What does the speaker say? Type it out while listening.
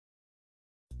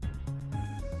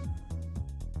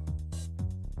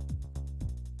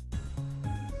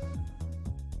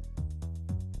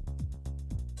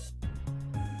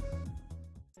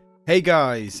Hey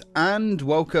guys, and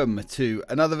welcome to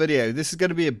another video. This is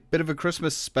going to be a bit of a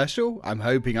Christmas special. I'm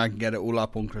hoping I can get it all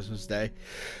up on Christmas Day.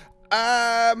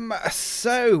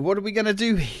 So what are we going to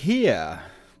do here?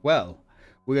 Well,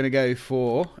 we're going to go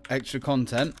for extra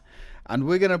content and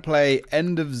we're going to play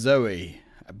End of Zoe,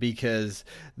 because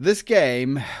this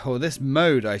game, or this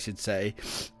mode I should say,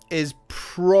 is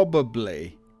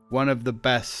probably one of the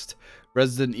best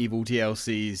Resident Evil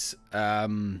DLCs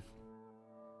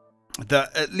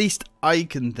that at least I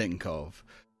can think of.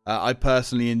 I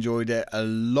personally enjoyed it a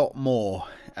lot more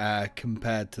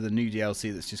compared to the new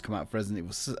DLC that's just come out for Resident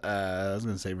Evil. I was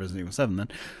going to say Resident Evil 7 then.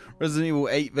 Resident Evil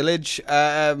 8 Village,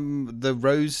 the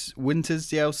Rose Winters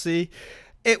DLC.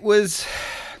 It was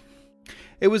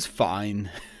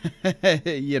fine.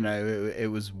 You know, it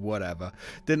was whatever.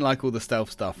 Didn't like all the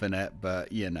stealth stuff in it,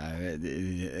 but you know,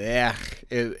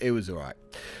 it was alright.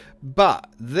 But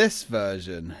this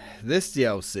version, this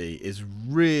DLC is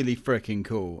really freaking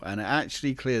cool, and it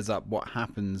actually clears up what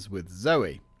happens with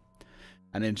Zoe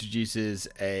and introduces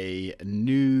a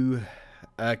new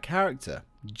character,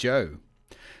 Joe.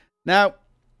 Now,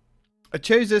 I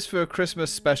chose this for a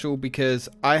Christmas special because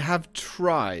I have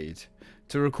tried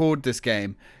to record this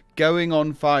game going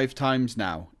on 5 times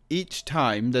now. Each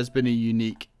time there's been a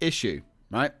unique issue,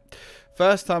 right?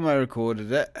 First time I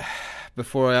recorded it,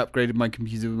 before I upgraded my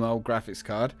computer with my old graphics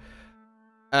card,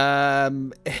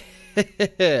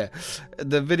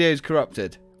 the video's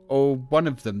corrupted, or one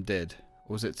of them did,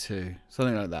 or was it 2?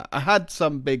 Something like that. I had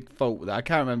some big fault with that. I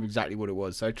can't remember exactly what it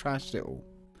was, so I trashed it all.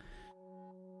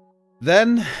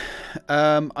 Then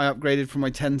I upgraded from my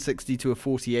 1060 to a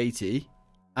 4080,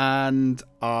 and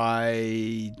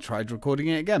I tried recording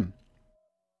it again,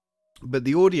 but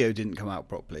the audio didn't come out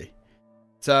properly.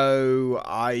 So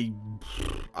I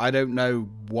don't know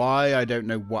why. I don't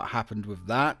know what happened with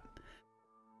that.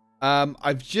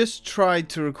 I've just tried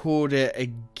to record it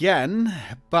again,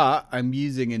 but I'm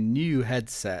using a new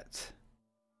headset.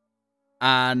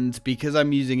 And because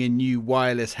I'm using a new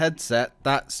wireless headset,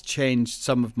 that's changed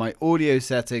some of my audio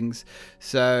settings.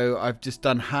 So I've just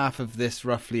done half of this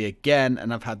roughly again,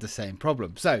 and I've had the same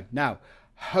problem. So now,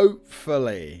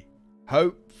 hopefully,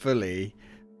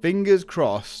 fingers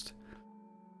crossed,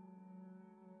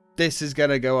 this is going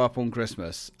to go up on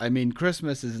Christmas. I mean,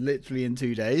 Christmas is literally in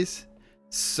 2 days.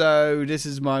 So this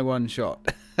is my one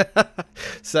shot.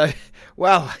 So,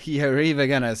 well, you're either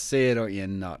going to see it or you're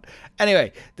not.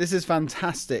 Anyway, this is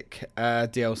fantastic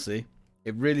DLC.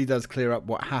 It really does clear up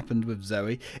what happened with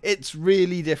Zoe. It's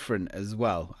really different as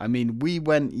well. I mean, we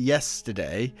went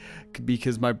yesterday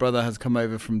because my brother has come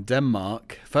over from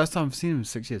Denmark. First time I've seen him in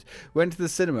 6 years. Went to the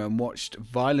cinema and watched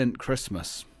Violent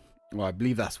Christmas. Well, I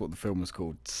believe that's what the film was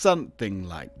called. Something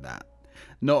like that.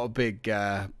 Not a big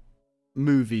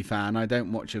movie fan. I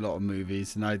don't watch a lot of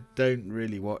movies, and I don't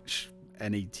really watch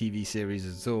any TV series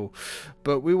at all.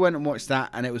 But we went and watched that,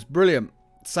 and it was brilliant.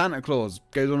 Santa Claus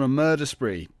goes on a murder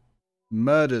spree.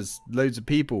 Murders loads of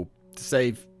people to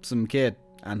save some kid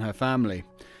and her family.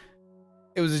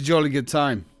 It was a jolly good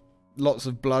time. Lots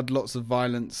of blood, lots of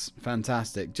violence.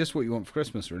 Fantastic. Just what you want for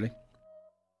Christmas, really.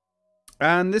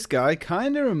 And this guy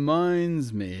kind of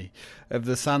reminds me of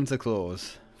the Santa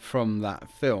Claus from that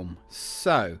film.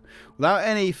 So, without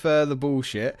any further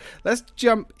bullshit, let's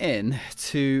jump in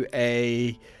to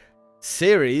a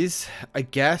series, I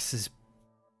guess.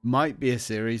 Might be a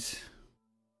series.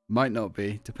 Might not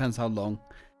be. Depends how long.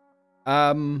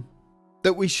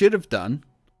 That we should have done,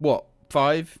 what,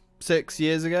 5, 6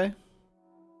 years ago?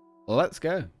 Let's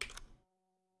go.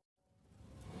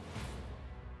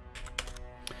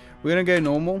 We're going to go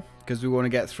normal, because we want to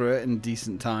get through it in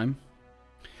decent time.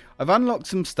 I've unlocked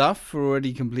some stuff for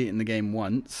already completing the game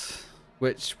once,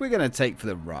 which we're going to take for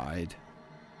the ride.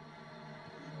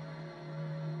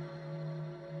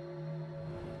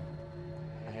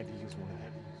 I had to use one of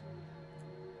them.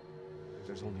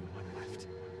 There's only one left.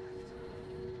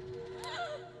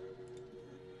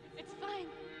 It's fine.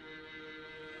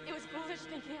 It was foolish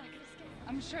thinking I could escape.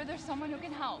 I'm sure there's someone who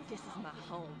can help. This is my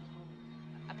home.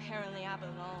 Apparently I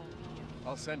belong here.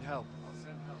 I'll send help.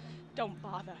 Don't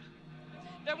bother.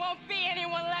 There won't be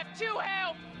anyone left to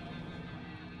help!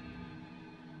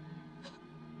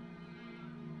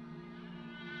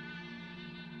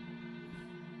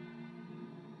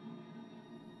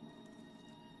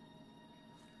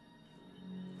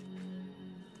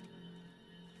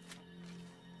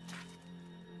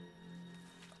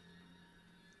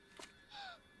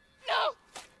 No!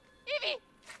 Evie!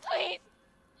 Please!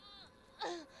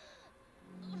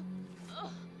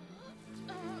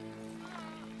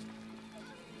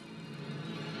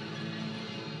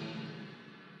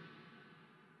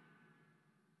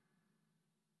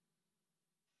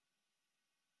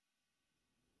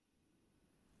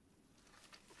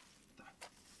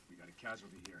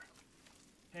 casualty here.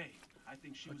 Hey, I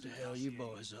think she was. What the hell you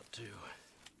boys up to?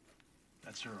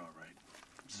 That's her, all right.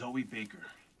 Zoe Baker.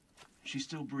 She's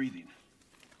still breathing.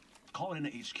 Call in to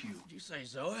HQ. Did you say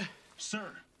Zoe?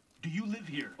 Sir, do you live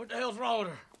here? What the hell's wrong with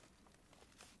her?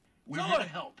 We're Zoe! here to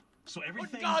help. So What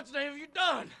everything. in God's name have you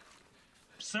done?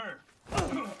 Sir.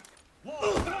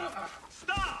 Whoa!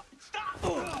 Stop! Stop!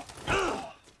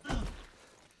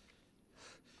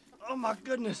 Oh my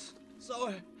goodness,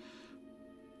 Zoe.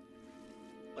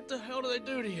 What the hell do they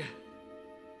do to you?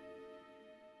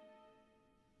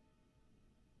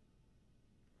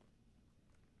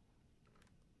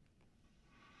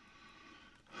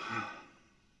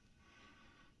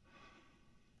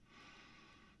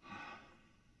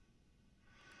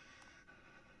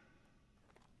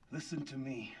 Listen to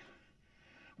me.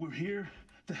 We're here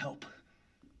to help.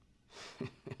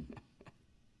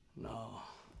 No,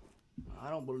 I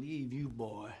don't believe you,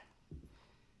 boy.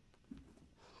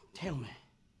 Tell me,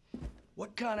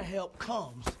 what kind of help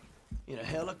comes in a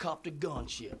helicopter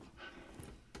gunship?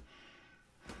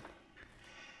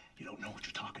 You don't know what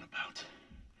you're talking about.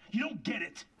 You don't get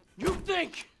it. You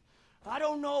think I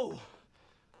don't know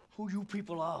who you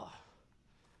people are?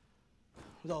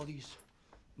 With all these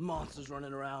monsters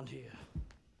running around here.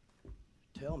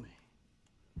 Tell me,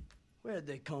 where'd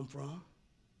they come from?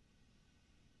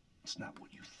 It's not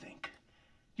what you think.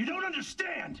 You don't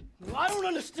understand! Well, I don't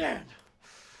understand.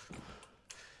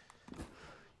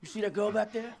 You see that girl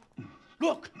back there?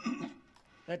 Look!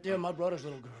 That there, my brother's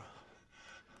little girl.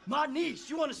 My niece,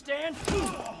 you understand?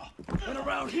 And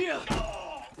around here,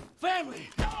 family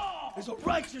is a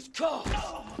righteous cause.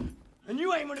 And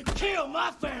you ain't gonna kill my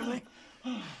family.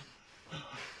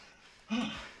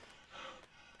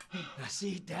 Now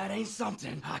see, that ain't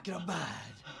something I can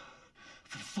abide.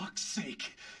 For fuck's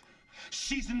sake.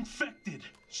 She's infected.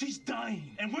 She's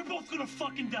dying. And we're both gonna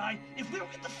fucking die if we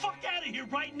don't get the fuck out of here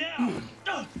right now.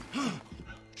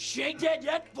 She ain't dead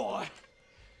yet, boy.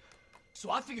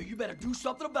 So I figure you better do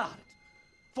something about it.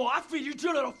 For I feed you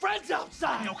two little friends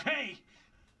outside. Okay.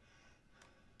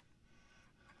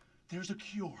 There's a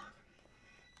cure.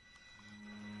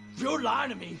 You're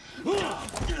lying to me.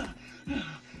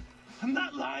 I'm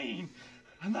not lying.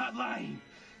 I'm not lying.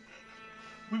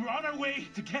 We were on our way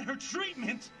to get her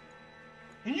treatment,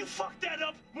 and you fucked that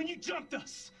up when you jumped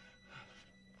us.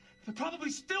 They're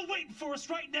probably still waiting for us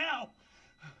right now.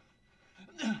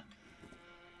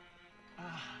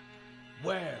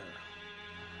 Where?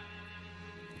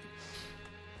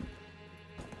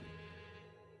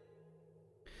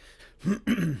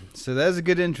 So there's a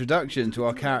good introduction to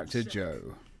our character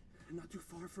Joe. Not too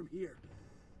far from here.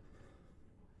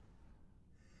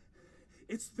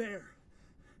 It's there.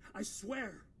 I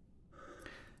swear.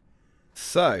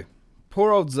 So,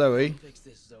 poor old Zoe. Fix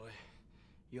this, Zoe.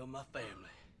 You're my family.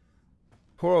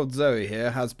 Poor old Zoe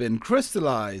here has been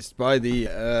crystallized by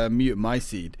the mutant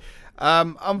mycete.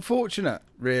 Unfortunate,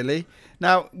 really.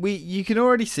 Now, you can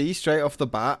already see straight off the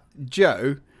bat,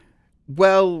 Joe.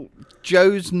 Well,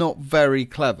 Joe's not very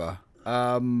clever.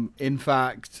 In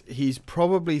fact, he's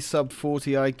probably sub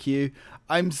 40 IQ.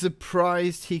 I'm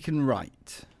surprised he can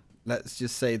write. Let's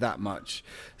just say that much.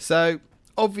 So,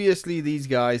 obviously, these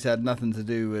guys had nothing to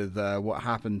do with what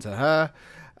happened to her.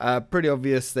 Pretty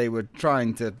obvious they were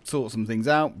trying to sort some things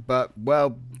out. But,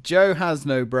 well, Joe has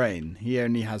no brain. He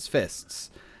only has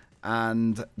fists.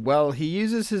 And, well, he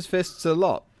uses his fists a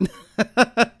lot.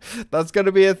 That's going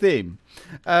to be a theme.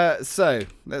 So,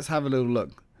 let's have a little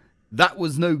look. That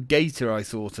was no gator I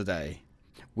saw today.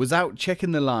 Was out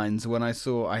checking the lines when I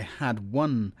saw I had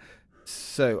one.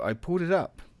 So, I pulled it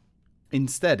up.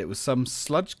 Instead, it was some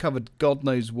sludge-covered God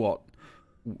knows what,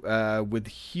 with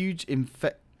huge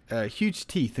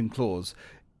teeth and claws,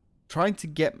 trying to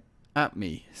get at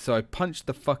me. So I punched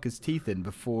the fucker's teeth in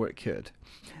before it could.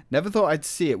 Never thought I'd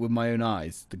see it with my own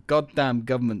eyes. The goddamn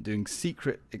government doing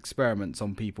secret experiments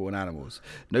on people and animals.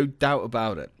 No doubt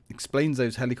about it. Explains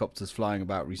those helicopters flying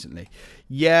about recently.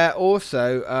 Yeah.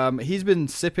 Also, he's been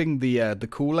sipping the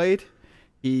Kool-Aid.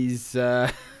 He's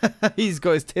he's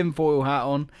got his tinfoil hat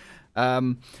on.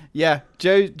 Yeah,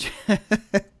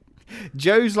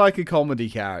 Joe's like a comedy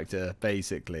character,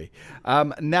 basically.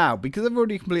 Now, because I've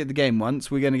already completed the game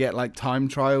once, we're going to get like time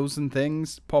trials and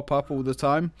things pop up all the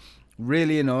time.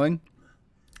 Really annoying.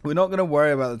 We're not going to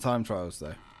worry about the time trials,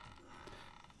 though.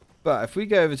 But if we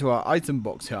go over to our item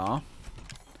box here,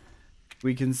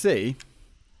 we can see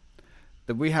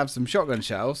that we have some shotgun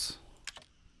shells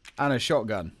and a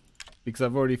shotgun. Because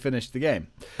I've already finished the game.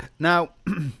 Now,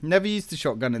 never used the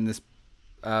shotgun in this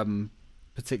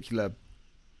particular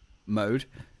mode,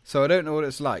 so I don't know what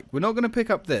it's like. We're not going to pick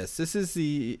up this. This is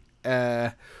the,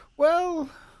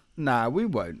 well, Nah, we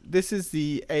won't. This is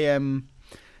the AMG,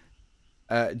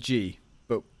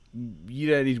 but you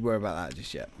don't need to worry about that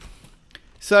just yet.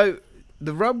 So,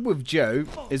 the rub with Joe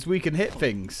is we can hit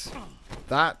things.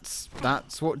 That's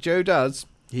what Joe does.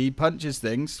 He punches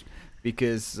things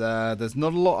because there's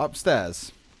not a lot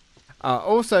upstairs.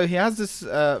 Also, he has this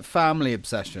family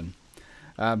obsession.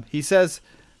 He says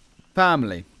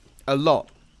family a lot.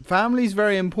 Family's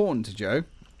very important to Joe,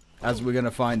 as we're going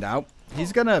to find out.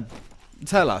 He's going to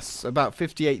tell us about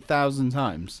 58,000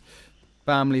 times.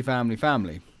 Family, family,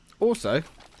 family. Also,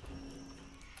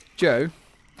 Joe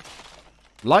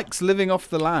likes living off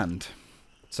the land.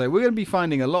 So we're going to be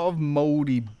finding a lot of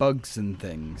moldy bugs and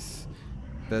things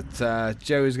that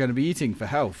Joe is going to be eating for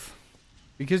health.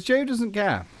 Because Joe doesn't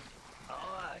care.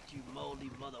 Alright, you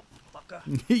moldy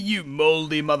motherfucker. You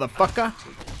moldy motherfucker.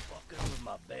 Fucking with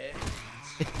my bag.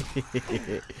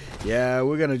 Yeah,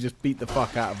 we're going to just beat the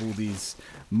fuck out of all these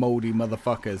moldy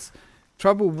motherfuckers.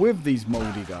 Trouble with these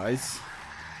moldy guys,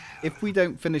 if we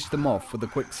don't finish them off with a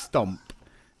quick stomp,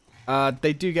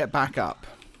 they do get back up.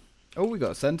 Oh, we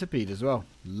got a centipede as well.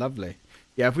 Lovely.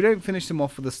 Yeah, if we don't finish them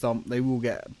off with a stomp, they will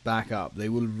get back up. They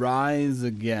will rise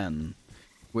again,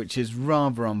 which is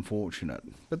rather unfortunate,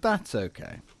 but that's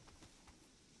okay.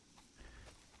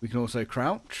 We can also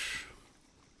crouch,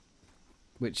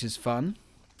 which is fun.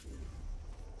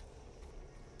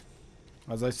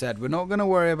 As I said, we're not going to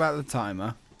worry about the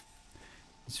timer.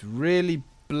 It's really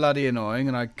bloody annoying,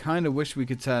 and I kind of wish we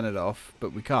could turn it off,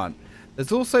 but we can't.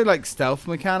 There's also like stealth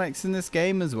mechanics in this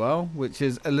game as well, which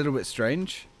is a little bit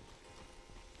strange.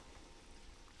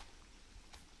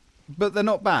 But they're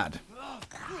not bad.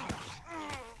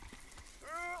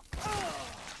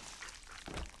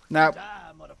 Now, Die,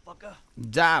 motherfucker.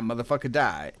 die, motherfucker,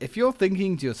 die. If you're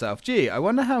thinking to yourself, gee, I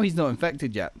wonder how he's not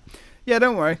infected yet. Yeah,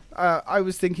 don't worry. I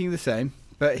was thinking the same,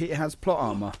 but he has plot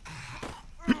armor.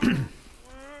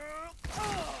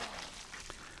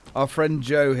 Our friend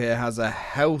Joe here has a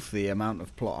healthy amount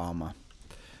of plot armor.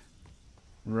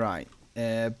 Right.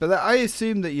 But I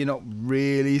assume that you're not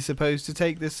really supposed to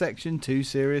take this section too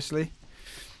seriously.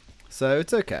 So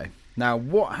it's okay. Now,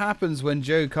 what happens when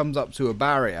Joe comes up to a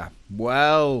barrier?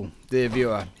 Well, dear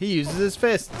viewer, he uses his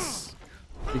fists.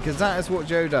 Because that is what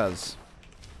Joe does.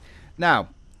 Now,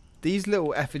 these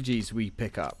little effigies we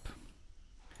pick up.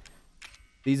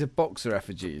 These are boxer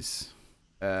effigies.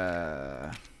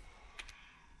 There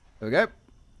we go.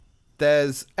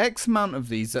 There's X amount of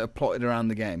these that are plotted around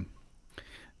the game.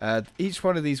 Each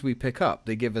one of these we pick up,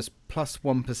 they give us plus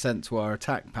 1% to our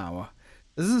attack power.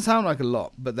 This doesn't sound like a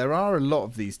lot, but there are a lot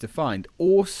of these to find.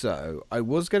 Also, I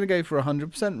was going to go for a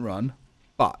 100% run,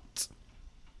 but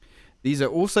these are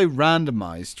also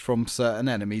randomized from certain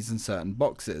enemies and certain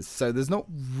boxes. So there's not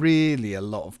really a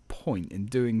lot of point in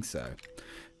doing so.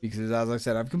 Because as I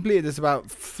said, I've completed this about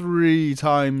 3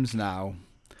 times now.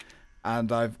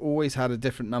 And I've always had a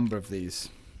different number of these.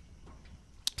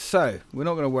 So, we're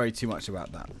not going to worry too much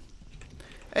about that.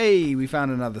 Hey, we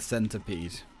found another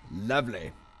centipede.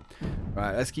 Lovely.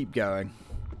 Right, let's keep going.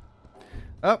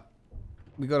 Oh,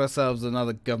 we got ourselves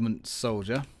another government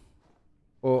soldier.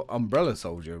 Or umbrella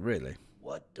soldier, really.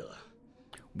 What the?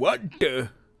 What the?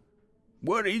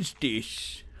 What is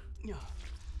this?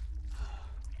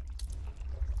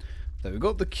 So we've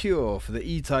got the cure for the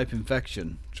E-type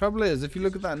infection. Trouble is, if you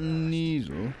look at that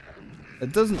needle,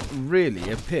 it doesn't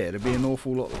really appear to be an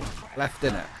awful lot left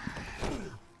in it.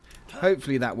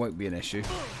 Hopefully that won't be an issue.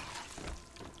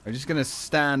 I'm just going to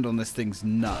stand on this thing's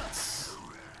nuts.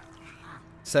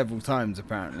 Several times,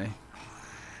 apparently.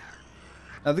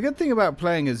 Now, the good thing about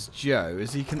playing as Joe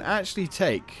is he can actually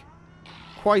take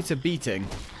quite a beating.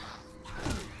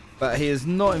 But he is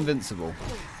not invincible.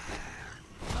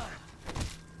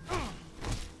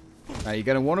 Now, you're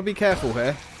going to want to be careful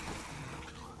here.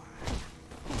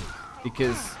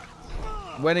 Because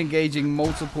when engaging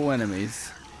multiple enemies,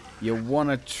 you want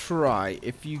to try,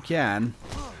 if you can,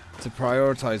 to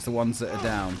prioritize the ones that are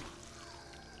down.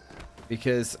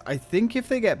 Because I think if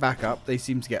they get back up, they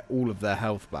seem to get all of their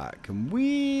health back. And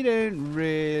we don't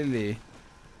really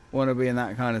want to be in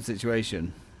that kind of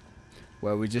situation.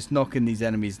 Where we're just knocking these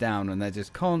enemies down and they're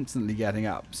just constantly getting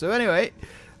up. So anyway,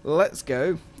 let's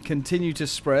go. Continue to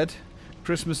spread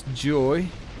Christmas joy.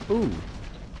 Ooh.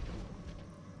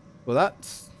 Well,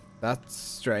 that's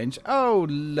strange. Oh,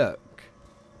 look.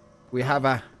 We have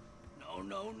a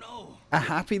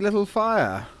happy little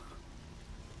fire.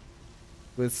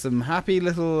 With some happy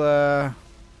little,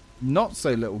 not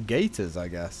so little gators, I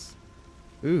guess.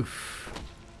 Oof.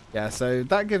 Yeah, so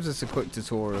that gives us a quick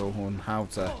tutorial on how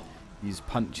to use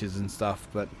punches and stuff,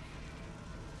 but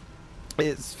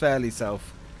it's fairly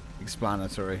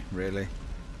self-explanatory, really.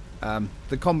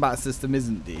 The combat system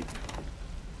isn't deep.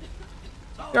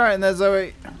 You alright in there,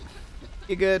 Zoe?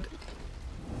 You good?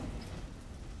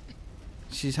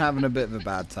 She's having a bit of a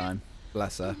bad time.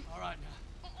 Bless her. All right,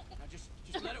 now just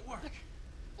let it work.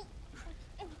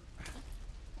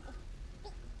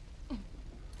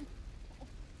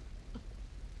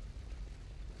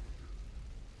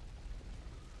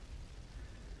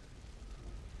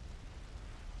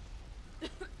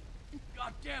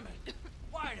 God damn it!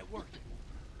 Why ain't it working?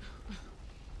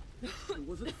 It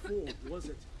wasn't full, was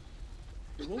it?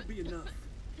 It won't be enough.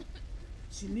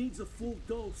 She needs a full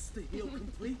dose to heal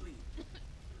completely.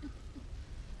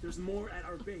 There's more at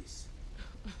our base.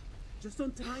 Just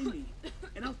untie me,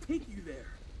 and I'll take you there.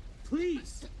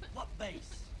 Please! What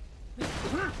base?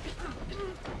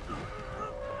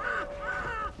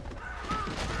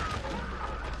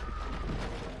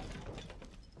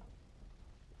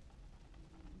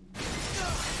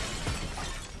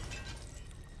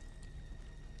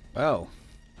 Well.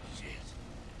 Shit.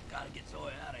 Gotta get Zoe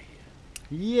out of here.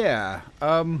 Yeah.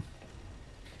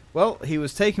 Well, he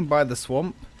was taken by the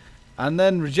swamp and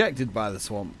then rejected by the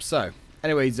swamp. So,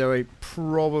 anyway, Zoe,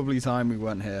 probably time we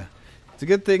weren't here. It's a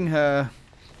good thing her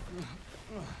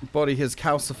body has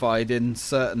calcified in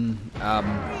certain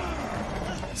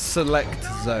select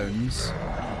zones.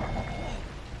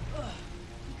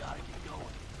 Gotta get going.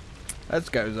 Let's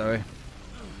go, Zoe.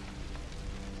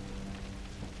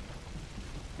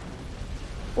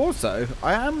 Also,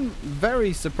 I am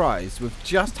very surprised with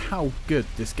just how good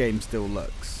this game still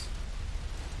looks.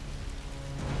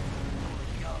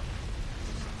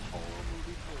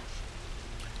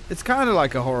 It's kind of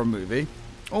like a horror movie,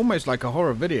 almost like a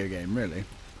horror video game, really.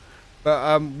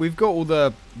 But we've got all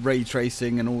the ray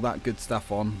tracing and all that good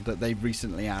stuff on that they've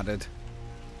recently added.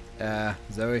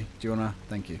 Zoe, do you wanna?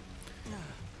 Thank you.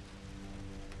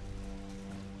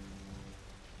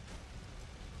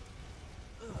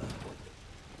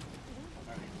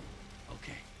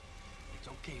 Okay. It's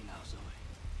okay now, Zoe.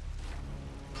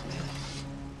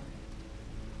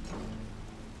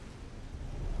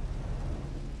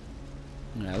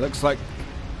 Yeah, looks like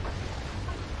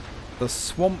the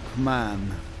Swamp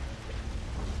Man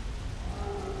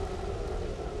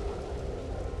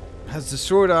has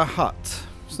destroyed our hut.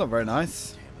 It's not very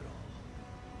nice.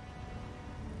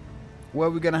 Where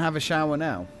are we going to have a shower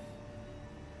now?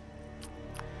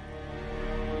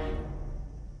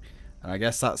 And I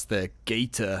guess that's the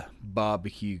Gator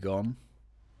barbecue gone.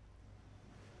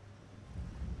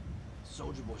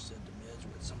 Soldier Boy said the meds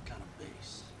were at some kind of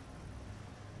base.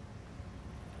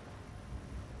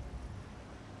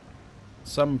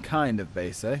 Some kind of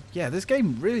base, eh? Yeah, this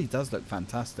game really does look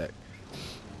fantastic.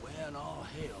 Where in all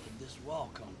hell did this wall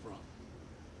come from?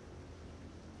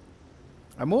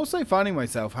 I'm also finding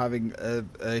myself having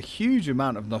a huge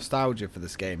amount of nostalgia for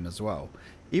this game as well.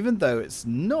 Even though it's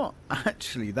not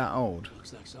actually that old.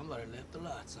 Looks like somebody left the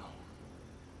lights on.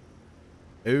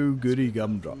 Oh, goody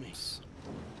gumdrops.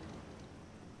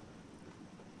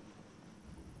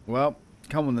 Well,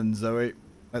 come on then, Zoe.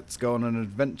 Let's go on an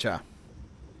adventure.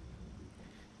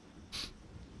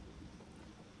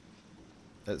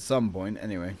 At some point,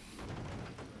 anyway.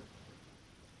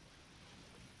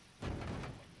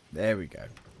 There we go.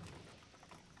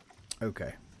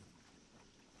 Okay.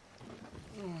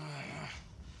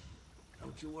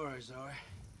 Don't you worry, Zoe.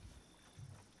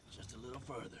 Just a little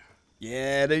further.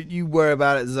 Yeah, don't you worry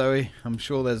about it, Zoe. I'm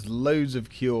sure there's loads of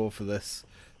cure for this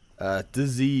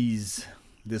disease,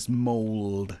 this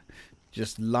mold,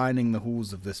 just lining the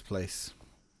halls of this place.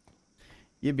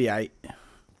 You'll be aight.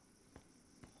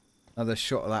 Another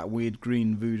shot of that weird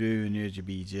green voodoo and you'll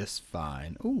be just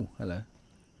fine. Oh, hello.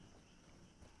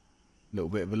 Little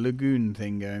bit of a lagoon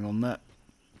thing going on there.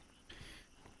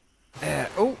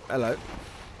 Oh, hello.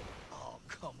 Oh,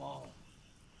 come on.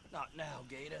 Not now,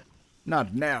 Gator.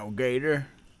 Not now, Gator.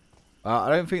 I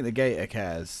don't think the Gator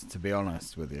cares, to be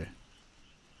honest with you.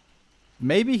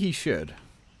 Maybe he should.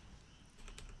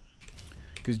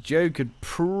 Because Joe could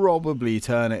probably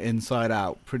turn it inside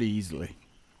out pretty easily.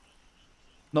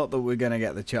 Not that we're going to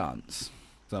get the chance.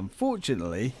 So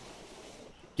unfortunately,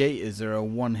 Gators are a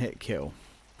one-hit kill.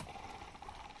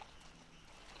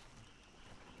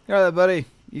 You alright there, buddy?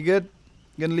 You good?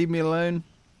 You gonna leave me alone?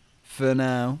 For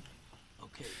now.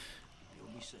 Okay,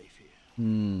 you'll be safe here.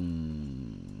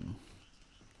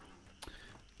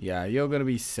 Yeah, you're gonna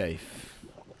be safe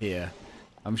here.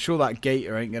 I'm sure that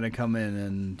Gator ain't gonna come in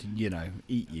and, you know,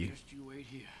 eat you. Just you wait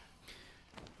here.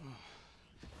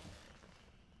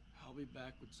 I'll be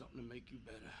back with something to make you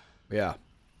better. Yeah.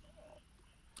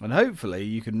 And hopefully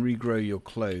you can regrow your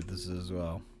clothes as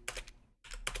well.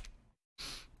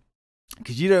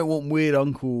 Because you don't want weird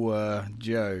Uncle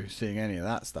Joe seeing any of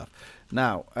that stuff.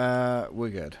 Now, we're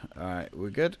good. Alright, we're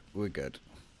good. We're good.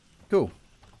 Cool.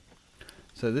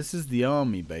 So this is the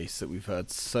army base that we've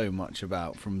heard so much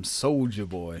about from Soldier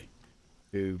Boy,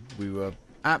 who we were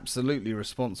absolutely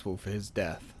responsible for his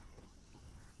death.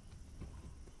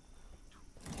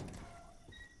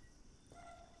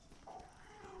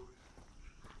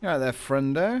 You right there,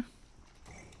 friendo?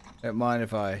 Don't mind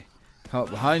if I come up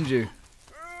behind you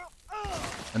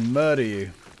and murder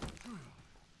you.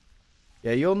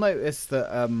 Yeah, you'll notice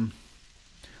that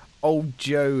old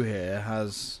Joe here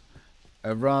has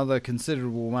a rather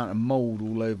considerable amount of mold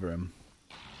all over him.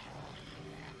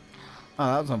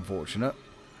 Oh, that's unfortunate.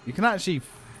 You can actually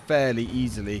fairly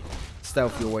easily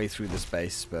stealth your way through the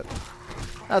space, but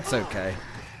that's okay.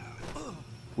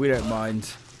 We don't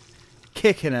mind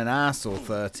kicking an ass or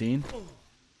 13.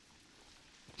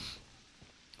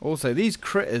 Also, these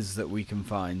critters that we can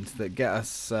find that get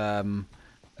us a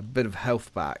bit of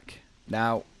health back.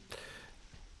 Now,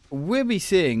 we'll be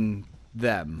seeing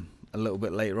them a little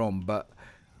bit later on, but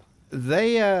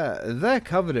they're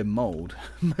covered in mold.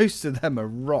 Most of them are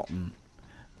rotten,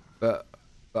 but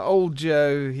old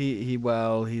Joe, he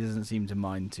doesn't seem to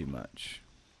mind too much.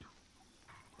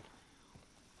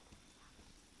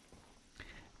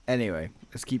 Anyway,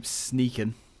 let's keep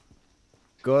sneaking.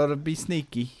 Gotta be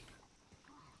sneaky.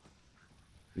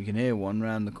 We can hear one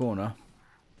round the corner.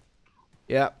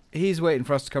 Yeah, he's waiting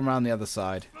for us to come around the other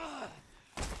side.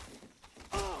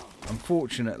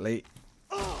 Unfortunately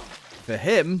for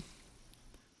him,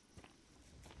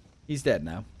 he's dead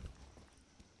now.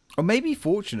 Or maybe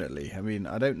fortunately. I mean,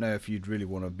 I don't know if you'd really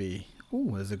want to be...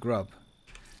 Ooh, there's a grub.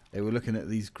 They were looking at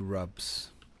these grubs.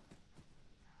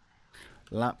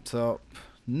 Laptop.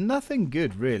 Nothing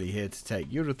good really here to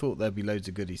take. You'd have thought there'd be loads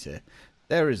of goodies here.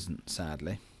 There isn't,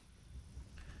 sadly.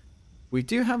 We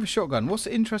do have a shotgun. What's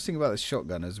interesting about this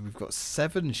shotgun is we've got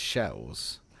 7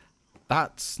 shells.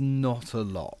 That's not a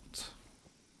lot.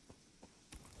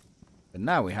 But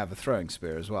now we have a throwing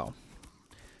spear as well.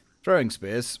 Throwing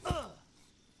spears.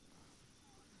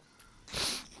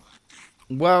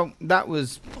 Well, that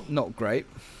was not great,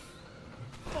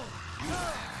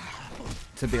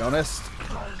 to be honest.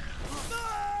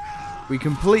 We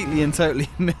completely and totally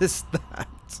missed that.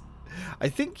 I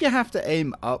think you have to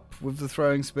aim up with the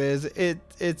throwing spears.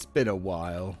 It's been a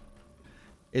while.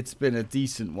 It's been a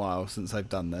decent while since I've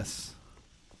done this.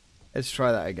 Let's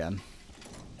try that again.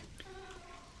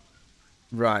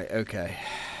 Right, okay.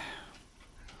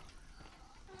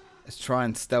 Let's try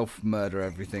and stealth murder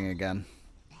everything again.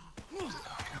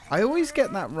 I always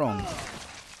get that wrong.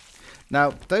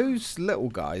 Now, those little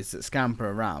guys that scamper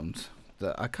around,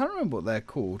 I can't remember what they're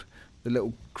called. The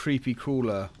little creepy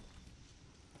crawler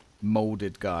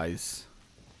molded guys.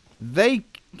 They,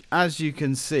 as you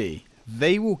can see,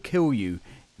 they will kill you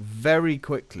very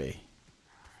quickly.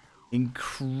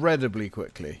 Incredibly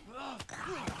quickly.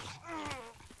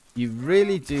 You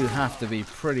really do have to be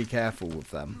pretty careful with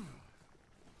them.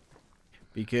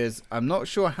 Because I'm not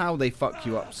sure how they fuck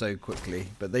you up so quickly,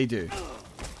 but they do.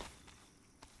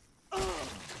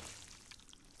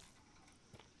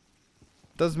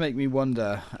 Does make me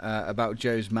wonder about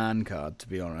Joe's man card, to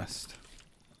be honest.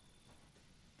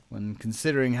 When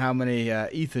considering how many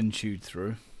Ethan chewed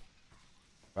through.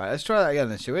 Right, let's try that again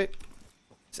then, shall we?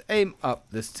 Let's aim up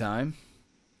this time.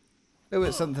 A little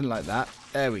bit something like that.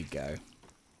 There we go.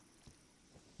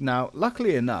 Now,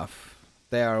 luckily enough,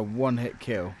 they are a one-hit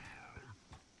kill.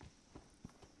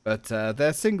 But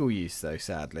they're single use though,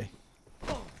 sadly.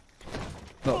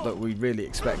 Not that we really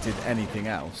expected anything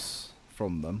else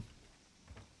from them.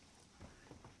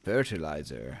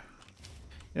 Fertilizer.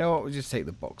 You know what, we'll just take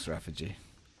the box effigy.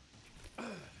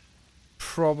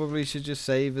 Probably should just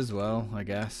save as well, I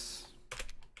guess.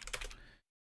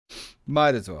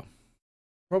 Might as well.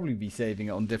 Probably be saving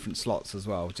it on different slots as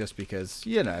well, just because,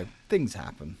 you know, things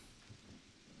happen.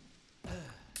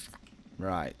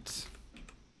 Right.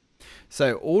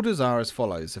 So, orders are as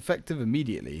follows. Effective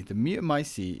immediately, the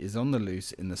Mutamycete is on the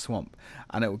loose in the swamp,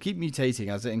 and it will keep mutating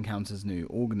as it encounters new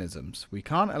organisms. We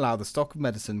can't allow the stock of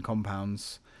medicine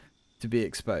compounds to be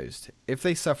exposed. If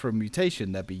they suffer a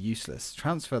mutation, they'll be useless.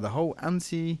 Transfer the whole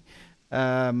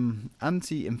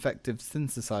anti-infective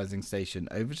synthesizing station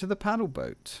over to the paddle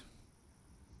boat.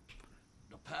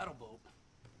 The paddle boat?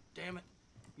 Damn it.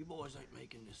 You boys ain't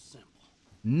making this simple.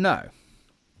 No.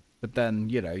 But then,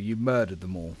 you know, you murdered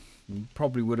them all. It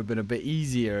probably would have been a bit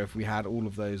easier if we had all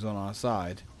of those on our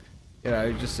side. You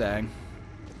know, just saying.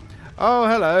 Oh,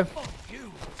 hello.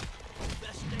 You.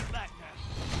 Best stay back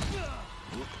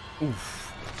now.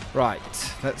 Oof.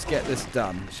 Right, let's get this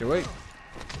done, shall we?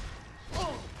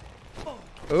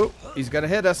 Oh, he's going to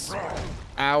hit us.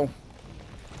 Ow.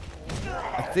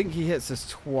 I think he hits us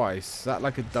twice. Is that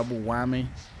like a double whammy?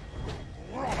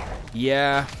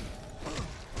 Yeah.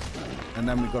 And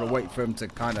then we've got to wait for him to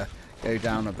kind of go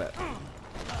down a bit.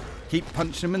 Keep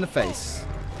punching him in the face.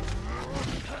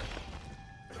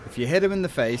 If you hit him in the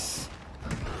face,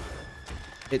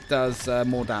 it does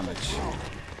more damage.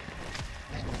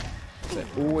 So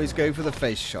always go for the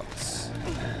face shots.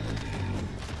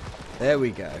 There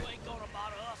we go.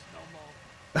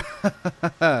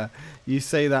 You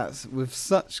say that with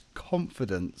such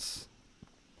confidence,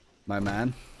 my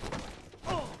man.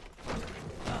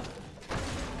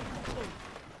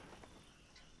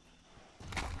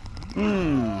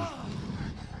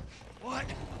 What?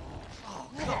 Oh,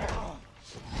 come on.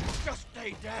 Just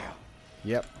stay down.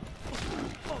 Yep.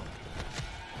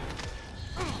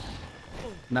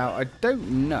 Now, I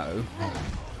don't know.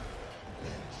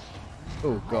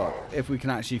 Oh, God. If we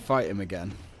can actually fight him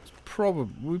again.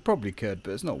 We probably could,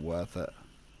 but it's not worth it.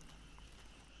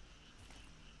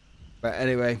 But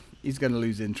anyway, he's going to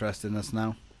lose interest in us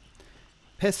now.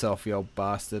 Piss off, you old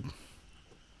bastard.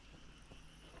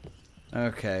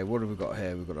 Okay, what have we got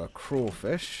here? We've got a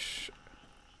crawfish.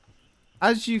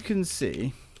 As you can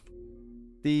see,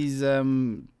 these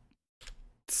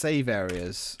save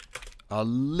areas are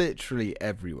literally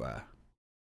everywhere.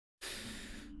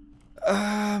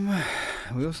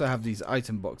 We also have these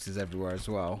item boxes everywhere as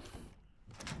well.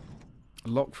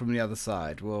 Locked from the other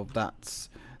side. Well, that's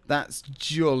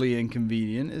jolly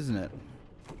inconvenient, isn't it?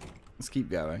 Let's keep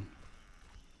going.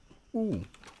 Ooh.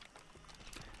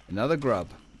 Another grub.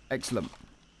 Excellent.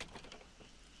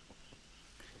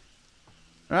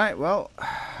 Right, well,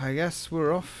 I guess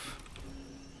we're off.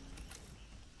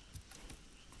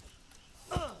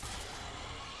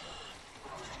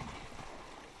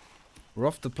 We're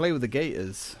off to play with the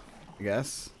gators, I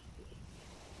guess.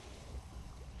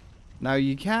 Now,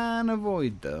 you can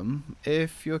avoid them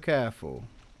if you're careful.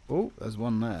 Oh, there's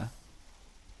one there.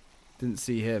 Didn't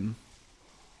see him.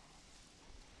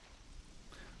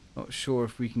 Not sure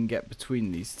if we can get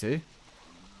between these two.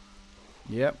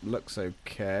 Yep, looks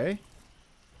okay.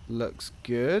 Looks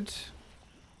good.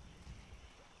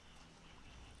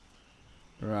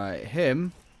 Right,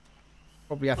 him.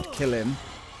 Probably have to kill him.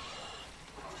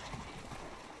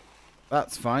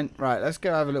 That's fine. Right, let's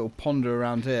go have a little ponder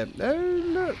around here. Oh,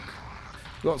 look.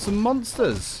 Got some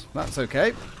monsters. That's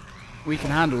okay. We can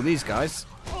handle these guys.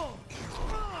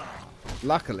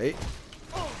 Luckily,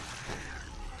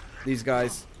 these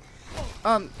guys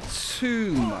aren't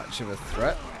too much of a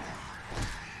threat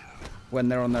when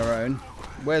they're on their own.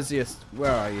 Where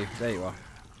are you? There you are.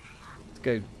 Let's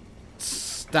go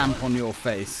stamp on your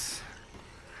face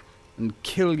and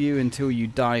kill you until you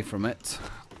die from it.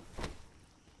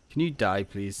 Can you die,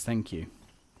 please? Thank you.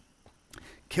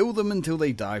 Kill them until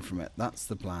they die from it. That's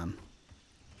the plan.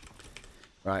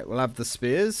 Right, we'll have the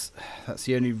spears. That's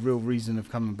the only real reason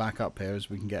of coming back up here, is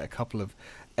we can get a couple of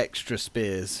extra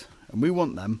spears. And we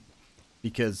want them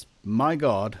because, my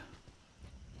God,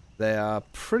 they are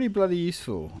pretty bloody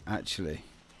useful, actually.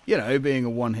 You know, being a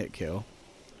one-hit kill.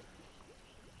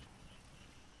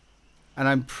 And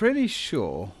I'm pretty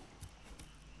sure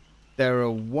they're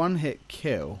a one-hit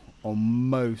kill on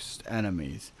most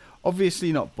enemies.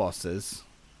 Obviously not bosses.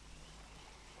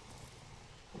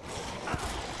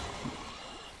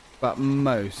 But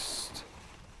most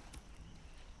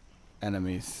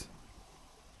enemies.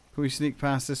 Can we sneak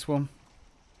past this one?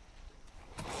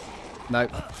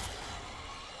 Nope.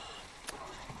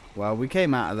 Well, we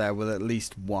came out of there with at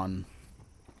least one.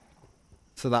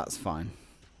 So that's fine.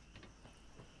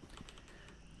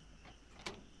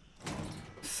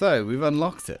 So, we've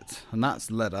unlocked it. And that's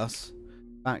led us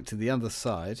back to the other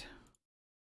side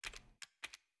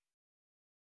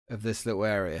of this little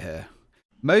area here.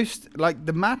 Most, like,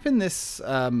 the map in this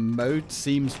mode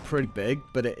seems pretty big,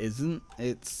 but it isn't.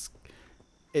 It's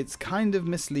kind of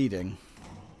misleading.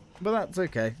 But that's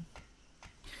okay.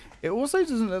 It also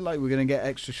doesn't look like we're going to get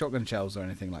extra shotgun shells or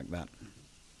anything like that.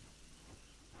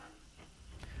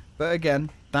 But again,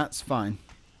 that's fine.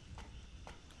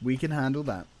 We can handle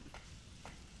that.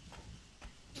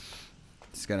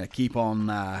 Just going to keep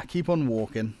on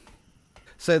walking.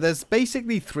 So there's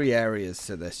basically 3 areas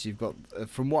to this. You've got,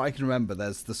 from what I can remember,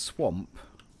 there's the swamp.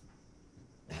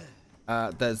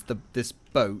 There's this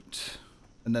boat.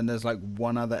 And then there's like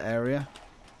one other area.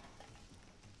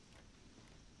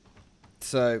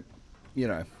 So, you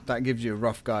know, that gives you a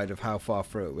rough guide of how far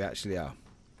through it we actually are.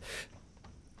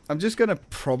 I'm just going to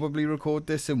probably record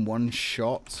this in one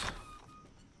shot.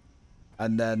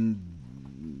 And then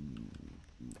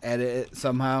edit it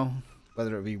somehow.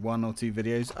 Whether it be 1 or 2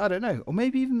 videos. I don't know. Or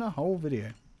maybe even a whole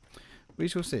video. We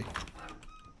shall see.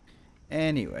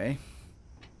 Anyway,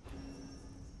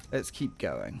 let's keep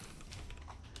going.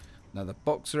 Another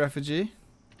boxer effigy,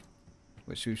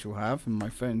 which we shall have, and my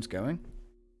phone's going.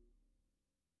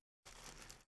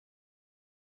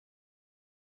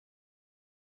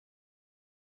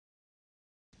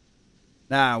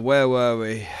 Now, where were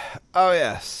we? Oh,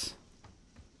 yes.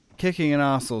 Kicking an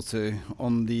arse or two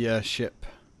on the ship.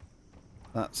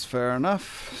 That's fair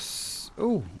enough.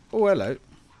 Oh, hello.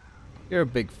 You're a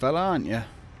big fella, aren't you?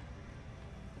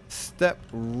 Step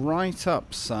right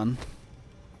up, son.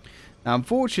 Now,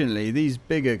 unfortunately, these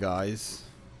bigger guys,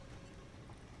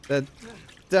 they're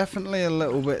definitely a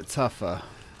little bit tougher.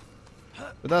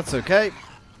 But that's okay.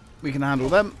 We can handle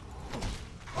them.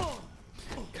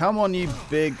 Come on, you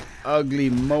big, ugly,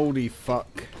 moldy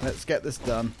fuck. Let's get this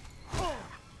done.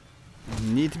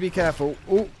 Need to be careful.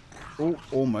 Oh,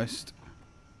 almost.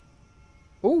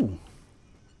 Oh,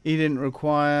 he didn't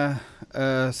require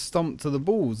a stomp to the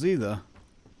balls either.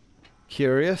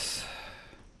 Curious.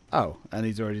 Oh, and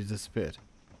he's already disappeared.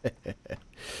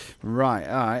 Right,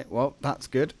 alright. Well, that's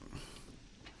good.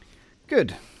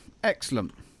 Good.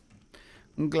 Excellent.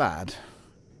 I'm glad.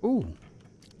 Ooh.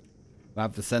 We'll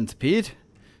have the centipede.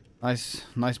 Nice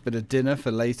bit of dinner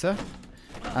for later.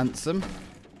 Handsome.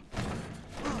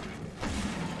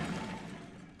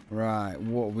 Right,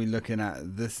 what are we looking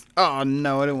at? This. Oh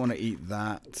no, I don't want to eat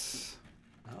that.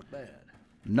 Not bad.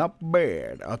 Not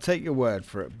bad. I'll take your word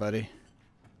for it, buddy.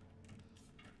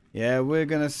 Yeah, we're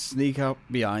gonna sneak up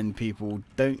behind people.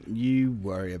 Don't you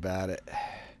worry about it.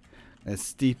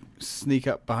 Let's sneak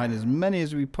up behind as many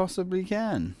as we possibly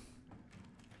can.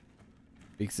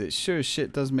 Because it sure as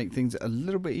shit does make things a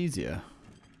little bit easier.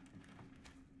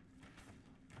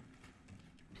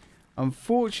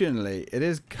 Unfortunately, it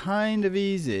is kind of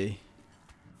easy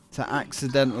to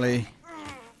accidentally...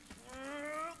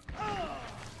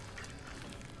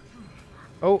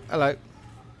 Oh, hello.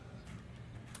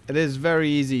 It is very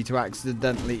easy to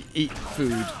accidentally eat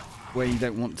food where you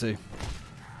don't want to.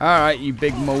 Alright, you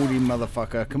big moldy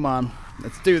motherfucker. Come on.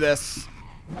 Let's do this.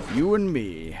 You and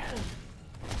me.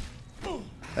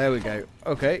 There we go.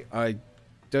 Okay, I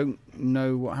don't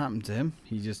know what happened to him.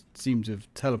 He just seemed to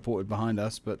have teleported behind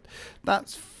us, but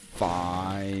that's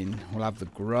fine. We'll have the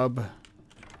grub.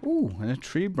 Ooh, and a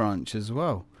tree branch as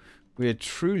well. We are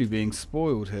truly being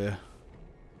spoiled here.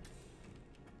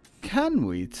 Can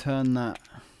we turn that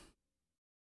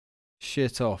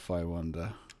shit off, I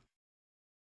wonder?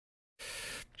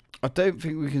 I don't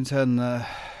think we can turn the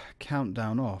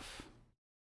countdown off.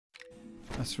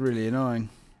 That's really annoying.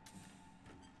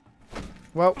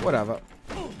 Well, whatever.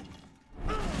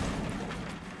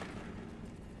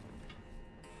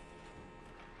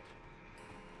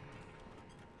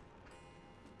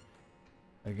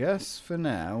 I guess for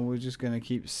now we're just going to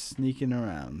keep sneaking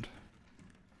around.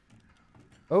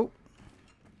 Oh.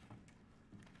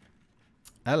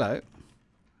 Hello.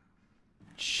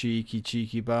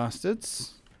 Cheeky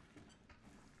bastards.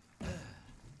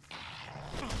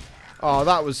 Oh,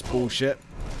 that was bullshit.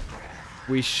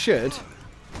 We should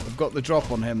have got the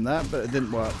drop on him there, but it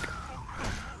didn't work.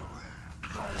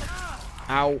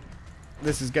 Ow.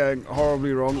 This is going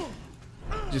horribly wrong.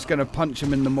 Just going to punch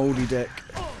him in the moldy dick.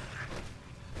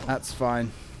 That's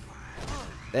fine.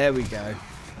 There we go.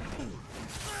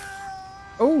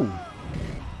 Oh.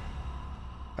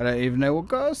 I don't even know what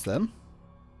got us then.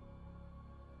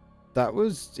 That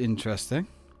was interesting.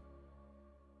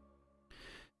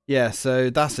 Yeah, so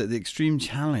that's it. The extreme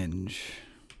challenge.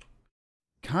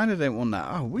 Kind of don't want that.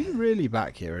 Oh, we really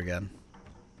back here again?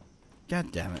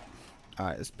 God damn it.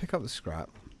 Alright, let's pick up the scrap.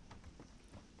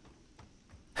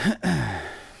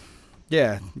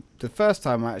 Yeah, the first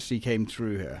time I actually came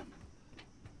through here,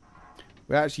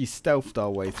 we actually stealthed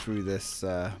our way through this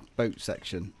boat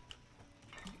section.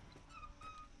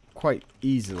 Quite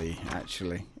easily,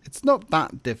 actually. It's not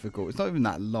that difficult. It's not even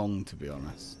that long, to be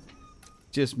honest.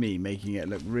 Just me making it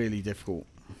look really difficult.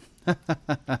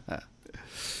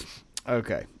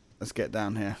 Okay, let's get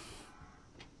down here.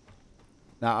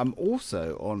 Now, I'm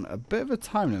also on a bit of a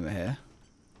time limit here.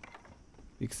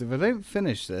 Because if I don't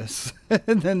finish this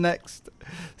in the next,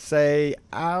 say,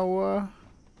 hour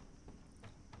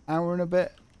and a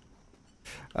bit,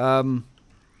 it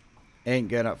ain't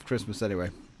going up for Christmas anyway.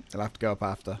 I'll have to go up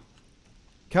after.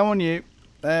 Come on, you.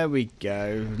 There we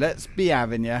go. Let's be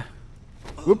having ya.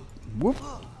 Whoop, whoop.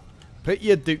 Put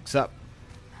your dukes up.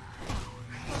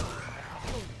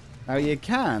 Now, you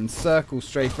can circle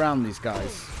straight around these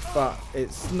guys, but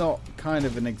it's not kind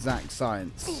of an exact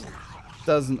science.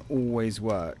 Doesn't always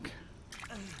work.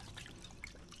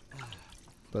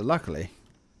 But luckily,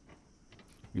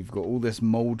 we've got all this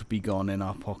mold begone in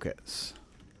our pockets.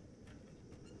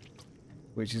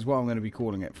 which is what I'm going to be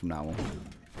calling it from now on.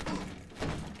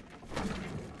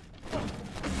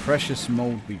 Precious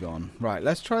mold be gone. Right,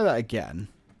 let's try that again.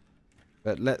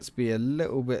 But let's be a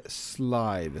little bit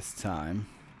sly this time.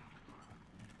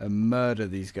 And murder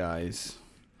these guys.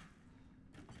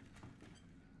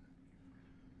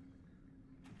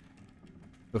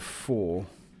 Before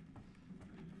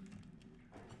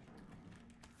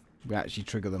we actually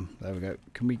trigger them. There we go.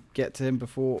 Can we get to him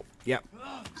before? Yep.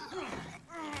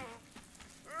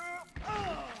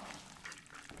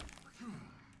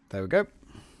 There we go.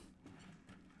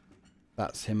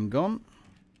 That's him gone.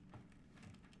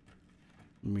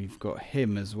 And we've got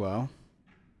him as well.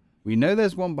 We know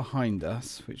there's one behind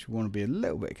us, which we want to be a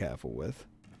little bit careful with.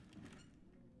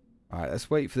 Alright, let's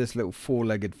wait for this little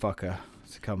four-legged fucker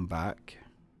to come back.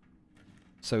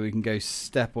 So we can go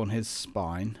step on his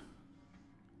spine.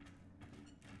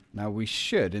 Now we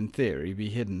should, in theory, be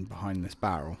hidden behind this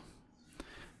barrel.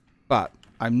 But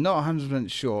I'm not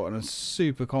 100% sure, and I'm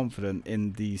super confident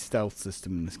in the stealth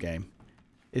system in this game.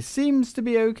 It seems to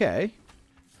be okay.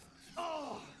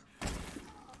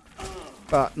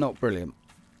 But not brilliant.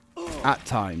 At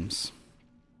times.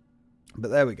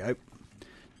 But there we go.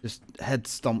 Just head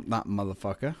stomp that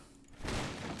motherfucker.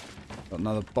 Got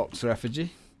another boxer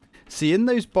effigy. See, in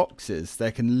those boxes,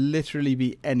 there can literally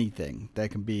be anything. There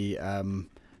can be,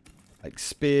 like,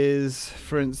 spears,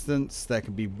 for instance. There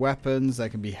can be weapons. There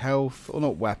can be health. Or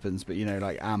not weapons, but, you know,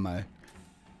 like ammo.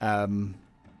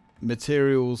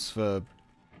 Materials for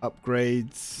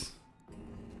upgrades.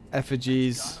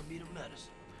 Effigies.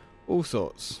 All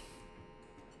sorts.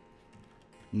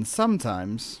 And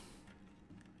sometimes,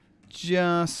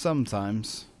 just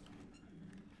sometimes,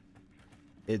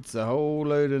 it's a whole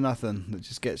load of nothing that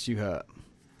just gets you hurt.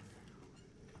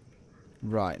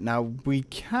 Right, now we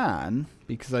can,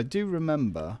 because I do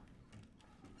remember,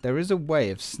 there is a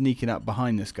way of sneaking up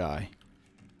behind this guy.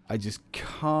 I just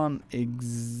can't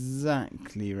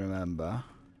exactly remember.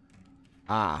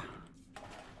 How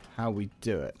we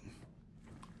do it.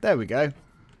 There we go.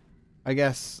 I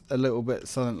guess a little bit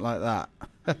something like that.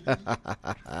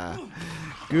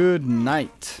 Good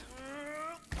night.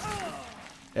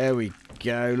 There we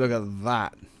go. Look at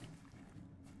that.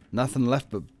 Nothing left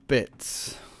but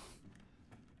bits.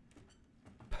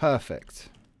 Perfect.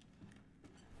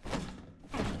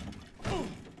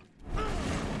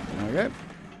 There we go.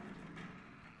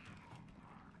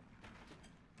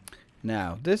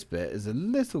 Now, this bit is a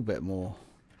little bit more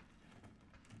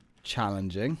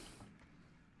challenging.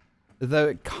 Though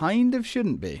it kind of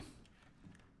shouldn't be.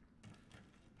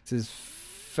 This is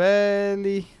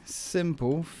fairly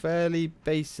simple, fairly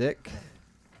basic.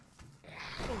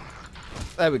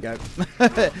 There we go.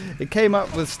 It came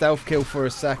up with stealth kill for a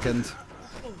second.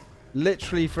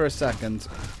 Literally for a second.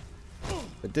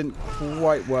 It didn't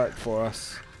quite work for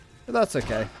us. But that's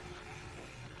okay.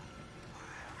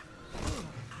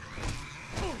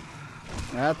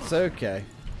 That's okay.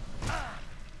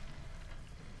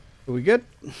 Are we good?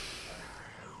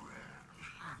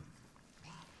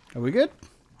 Are we good?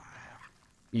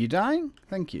 Are you dying?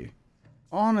 Thank you.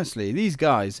 Honestly, these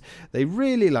guys, they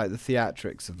really like the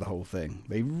theatrics of the whole thing.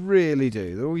 They really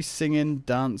do. They're always singing,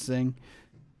 dancing.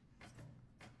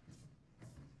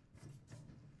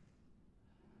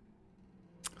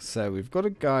 So we've got a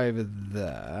guy over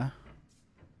there.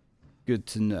 Good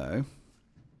to know.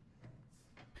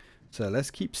 So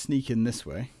let's keep sneaking this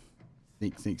way.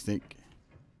 Sneak, sneak, sneak.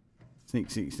 Sneak,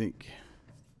 sneak, sneak.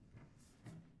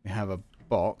 We have a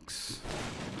box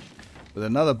with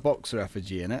another boxer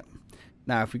effigy in it.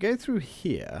 Now, if we go through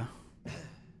here,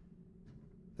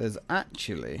 there's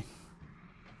actually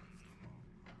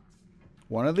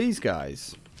one of these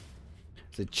guys.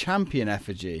 It's a champion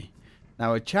effigy.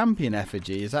 Now, a champion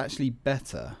effigy is actually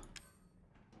better.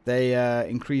 They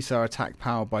increase our attack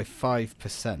power by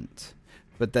 5%.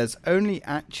 But there's only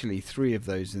actually 3 of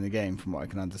those in the game, from what I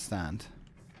can understand.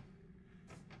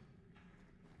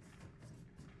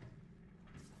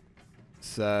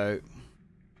 So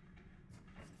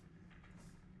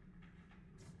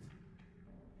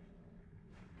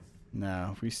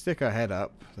now if we stick our head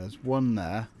up, there's one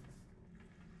there.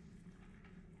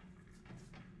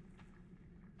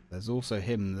 There's also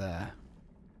him there.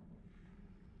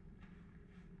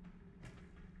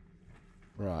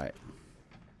 Right.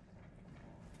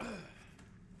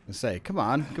 I say, come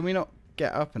on, can we not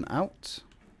get up and out?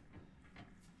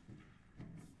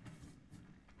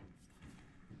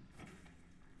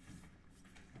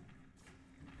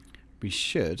 We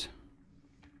should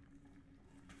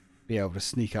be able to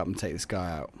sneak up and take this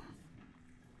guy out.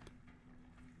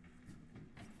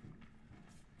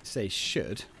 Say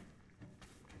should.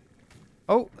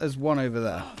 Oh, there's one over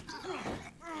there.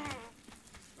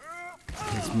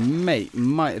 his mate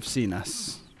might have seen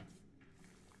us.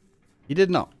 He did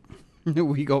not.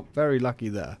 We got very lucky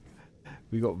there.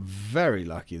 We got very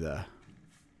lucky there.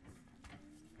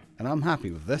 And I'm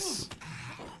happy with this.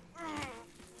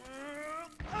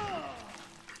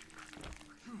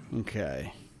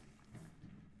 Okay.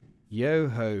 Yo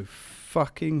ho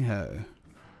fucking ho.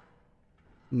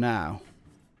 Now,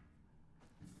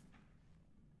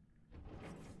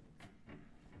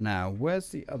 where's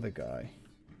the other guy?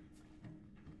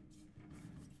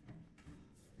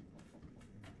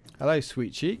 Hello,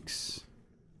 sweet cheeks.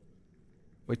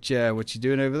 What you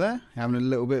doing over there? Having a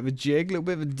little bit of a jig, a little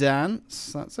bit of a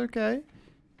dance. That's okay.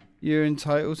 You're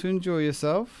entitled to enjoy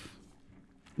yourself.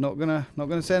 Not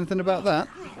gonna say anything about that.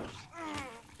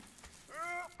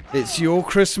 It's your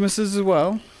Christmas as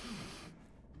well.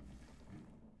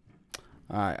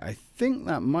 Alright, I think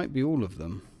that might be all of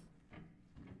them.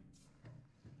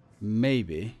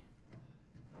 Maybe.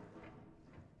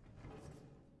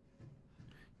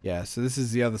 Yeah, so this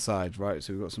is the other side, right?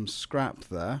 So we've got some scrap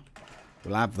there.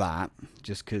 We'll have that,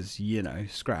 just because, you know,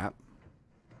 scrap.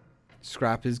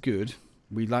 Scrap is good.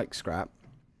 We like scrap.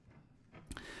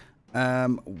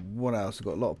 What else? We've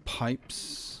got a lot of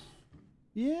pipes.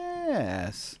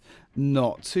 Yes.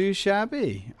 Not too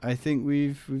shabby. I think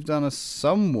we've done a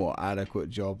somewhat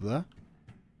adequate job there.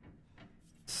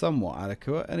 Somewhat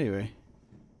adequate, anyway.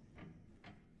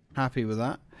 Happy with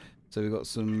that. So we've got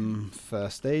some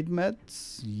first aid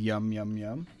meds. Yum, yum,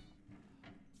 yum.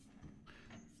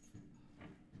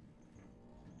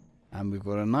 And we've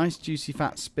got a nice juicy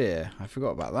fat spear. I forgot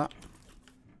about that.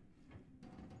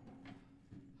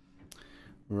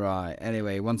 Right.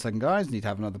 Anyway, 1 second, guys. Need to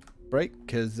have another break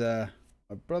because my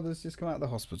brother's just come out of the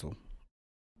hospital.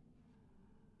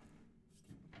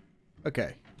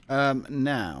 Okay.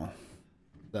 Now.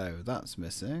 So that's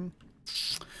missing.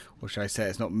 Or should I say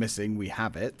it's not missing, we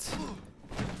have it.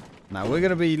 Now we're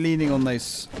going to be leaning on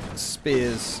those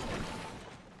spears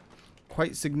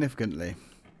quite significantly.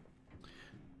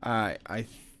 Alright, I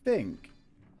think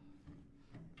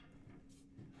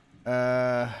if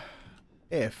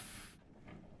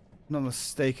I'm not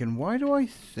mistaken, why do I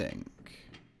think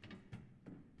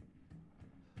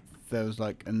there was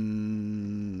like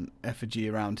an effigy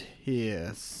around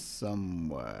here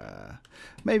somewhere?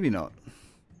 Maybe not.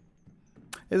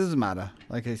 It doesn't matter.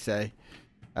 Like I say,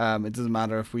 it doesn't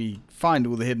matter if we find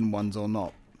all the hidden ones or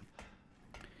not.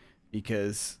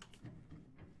 Because...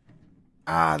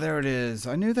 ah, there it is.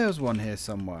 I knew there was one here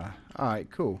somewhere. Alright,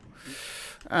 cool.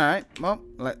 Alright, well,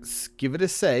 let's give it a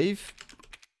save.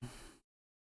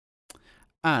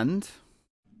 And...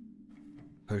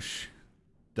 push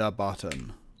the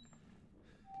button.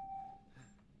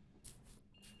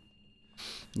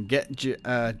 Get...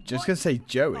 just gonna say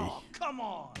Joey. Oh, come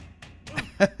on.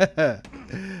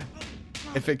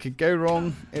 If it could go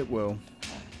wrong, it will.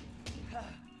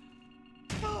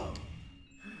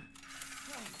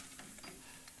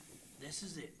 This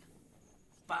is it.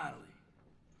 Finally.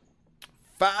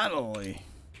 Finally.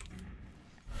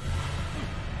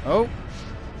 Oh.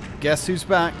 Guess who's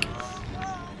back?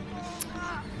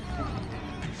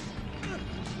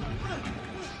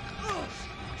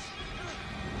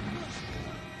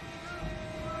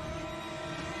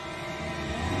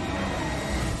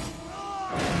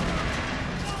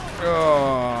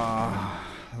 Oh,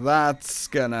 that's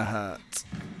gonna hurt.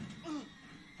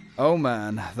 Oh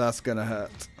man, that's gonna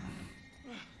hurt.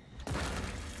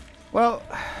 Well,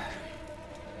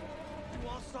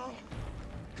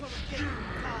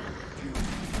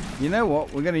 you know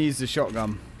what? We're gonna use the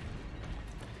shotgun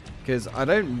because I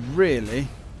don't really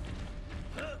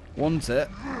want it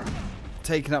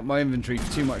taking up my inventory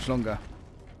for too much longer.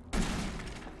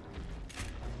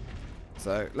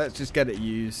 So let's just get it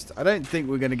used. I don't think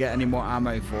we're going to get any more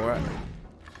ammo for it.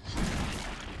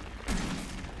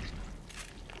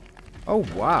 Oh,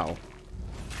 wow.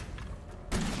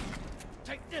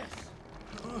 Take this.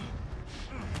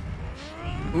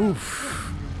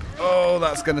 Oof. Oh,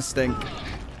 that's going to stink.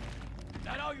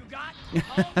 That all you got?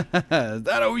 Is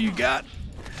that all you got?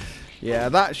 Yeah,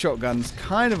 that shotgun's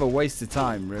kind of a waste of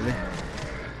time, really.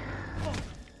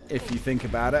 If you think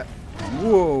about it.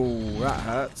 Whoa, that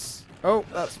hurts. Oh,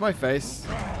 that's my face.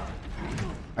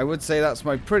 I would say that's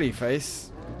my pretty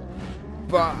face,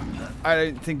 but I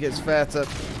don't think it's fair to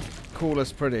call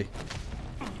us pretty.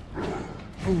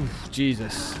 Ooh,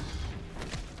 Jesus.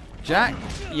 Jack,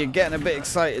 you're getting a bit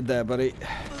excited there, buddy.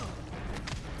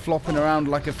 Flopping around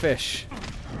like a fish.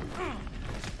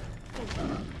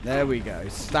 There we go.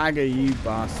 Stagger, you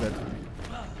bastard.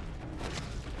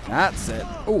 That's it.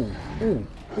 Ooh, ooh,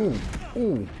 ooh,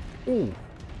 ooh, ooh,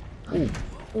 ooh.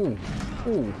 Ooh,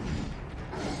 ooh.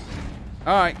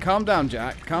 Alright, calm down,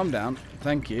 Jack. Calm down.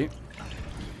 Thank you.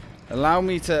 Allow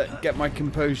me to get my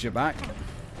composure back.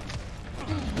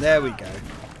 There we go.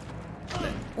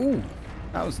 Ooh,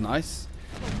 that was nice.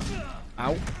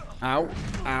 Ow, ow,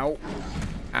 ow,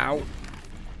 ow.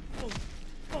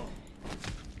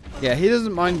 Yeah, he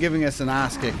doesn't mind giving us an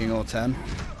ass kicking or 10.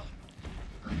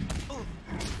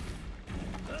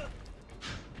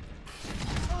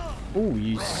 Ooh,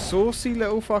 you saucy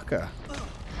little fucker.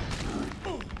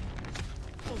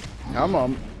 Come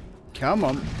on. Come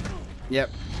on.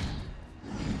 Yep.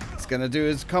 He's going to do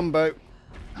his combo.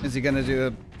 Is he going to do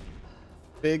a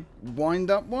big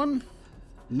wind-up one?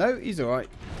 No, he's alright.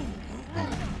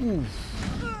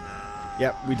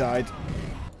 Yep, we died.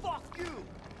 Fuck you!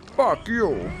 Fuck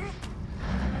you!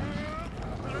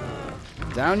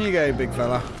 Down you go, big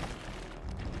fella.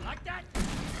 Like that?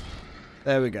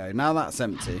 There we go. Now that's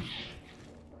empty.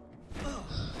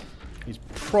 He's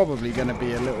probably going to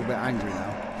be a little bit angry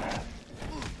now.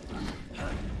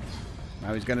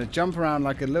 Now he's going to jump around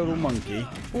like a little monkey.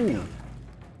 Ooh.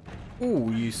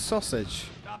 Ooh, you sausage.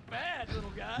 Not bad,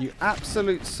 little guy. You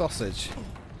absolute sausage.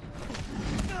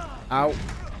 Ow.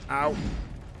 Ow.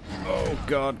 Oh,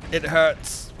 God. It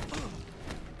hurts.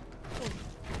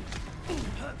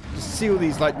 Just see all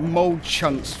these, like, mold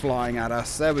chunks flying at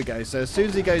us. There we go. So as soon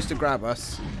as he goes to grab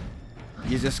us,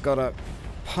 you just got to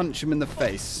punch him in the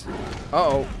face.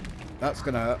 Uh-oh. That's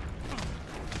going to hurt.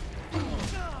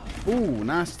 Ooh,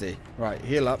 nasty. Right,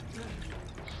 heal up.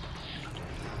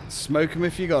 Smoke him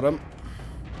if you got him.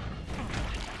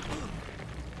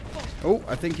 Oh,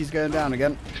 I think he's going down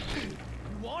again.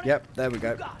 Yep, there we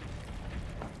go.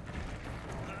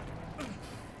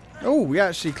 Oh, we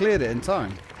actually cleared it in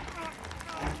time.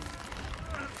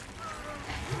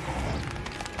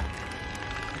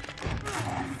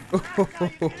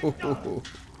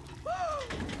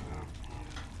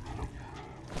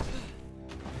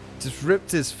 Just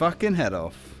ripped his fucking head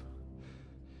off.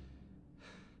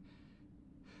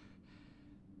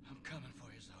 I'm coming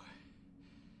for you, Zoe.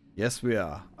 Yes, we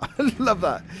are. I love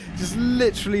that. Just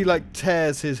literally, like,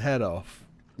 tears his head off.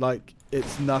 Like,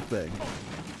 it's nothing.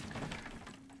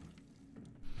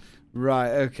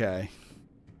 Right, okay.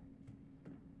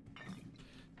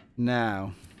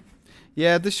 Now.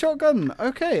 Yeah, the shotgun,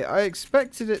 okay. I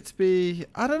expected it to be,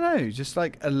 I don't know, just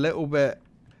like a little bit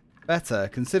better,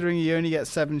 considering you only get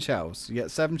 7 shells. You get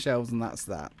 7 shells and that's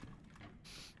that.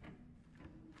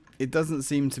 It doesn't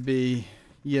seem to be,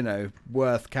 you know,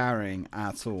 worth carrying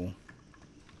at all.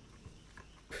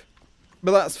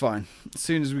 But that's fine. As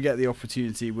soon as we get the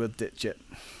opportunity, we'll ditch it.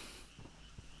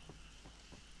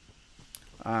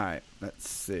 Alright, let's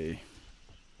see.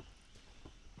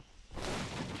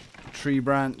 Tree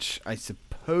branch. I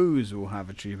suppose we'll have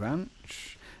a tree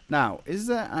branch. Now, is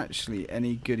there actually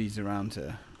any goodies around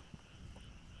here?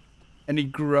 Any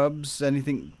grubs?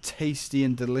 Anything tasty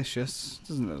and delicious?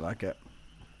 Doesn't look like it.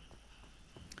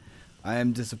 I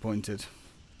am disappointed.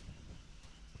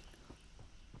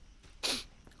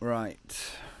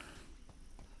 Right.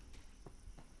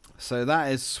 So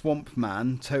that is Swamp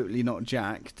Man, totally not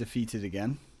Jack, defeated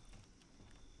again.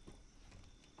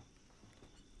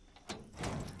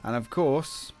 And of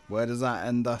course, where does that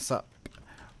end us up?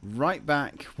 Right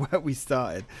back where we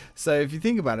started. So if you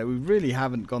think about it, we really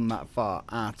haven't gone that far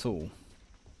at all.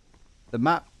 The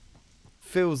map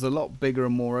feels a lot bigger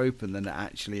and more open than it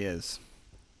actually is.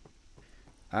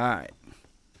 Alright.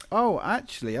 Oh,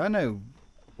 actually, I know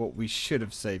what we should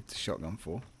have saved the shotgun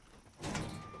for.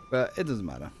 But it doesn't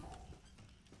matter.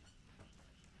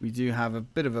 We do have a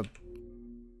bit of a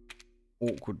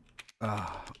awkward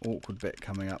bit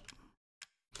coming up.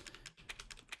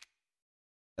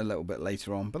 A little bit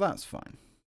later on, but that's fine.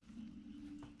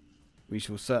 We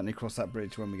shall certainly cross that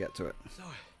bridge when we get to it.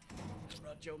 Sorry,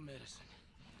 brought your medicine.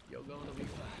 You're going to be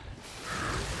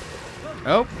fine.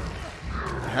 Oh,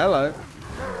 hello.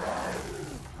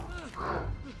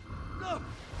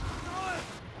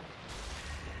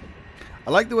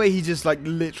 I like the way he just like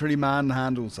literally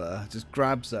manhandles her, just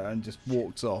grabs her and just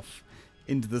walks off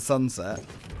into the sunset.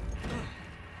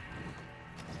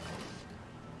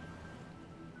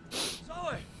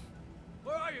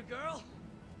 Girl?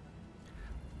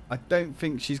 I don't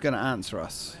think she's going to answer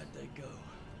us. Where'd they go?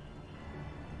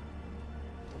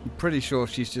 I'm pretty sure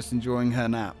she's just enjoying her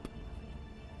nap.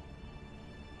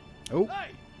 Oh.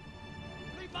 Hey!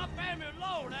 Leave my family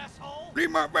alone, asshole!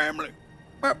 Leave my family!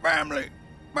 My family!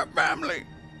 My family!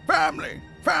 Family!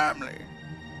 Family!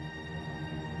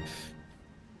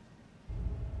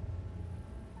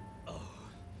 Oh,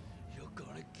 you're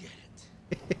gonna get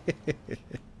it.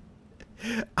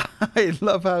 I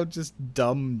love how just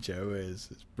dumb Joe is.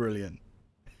 It's brilliant.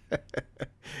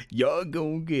 You're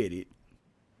gonna get it.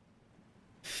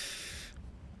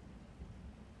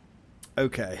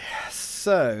 Okay,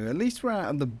 so at least we're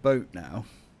out of the boat now.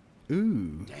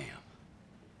 Ooh. Damn.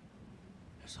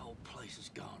 This whole place has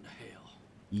gone to hell.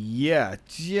 Yeah,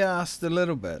 just a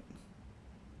little bit.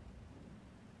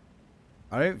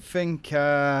 I don't think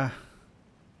that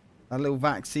little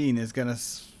vaccine is going to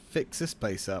fix this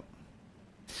place up.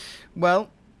 Well,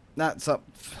 that's up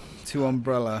to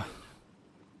Umbrella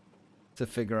to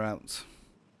figure out.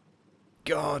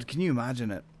 God, can you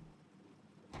imagine it?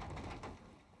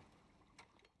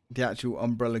 The actual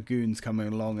Umbrella goons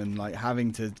coming along and like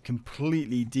having to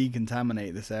completely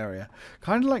decontaminate this area.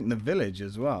 Kind of like in the village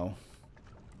as well.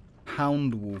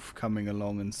 Hound Wolf coming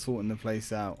along and sorting the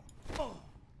place out.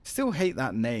 Still hate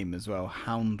that name as well,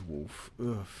 Hound Wolf.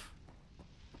 Ugh.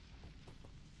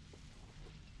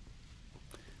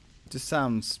 Just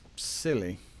sounds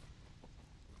silly.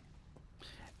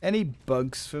 Any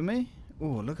bugs for me? Oh,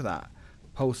 look at that.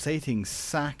 Pulsating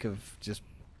sack of just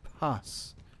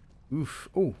pus. Oof.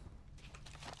 Oh.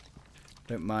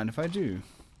 Don't mind if I do.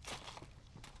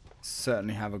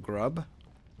 Certainly have a grub.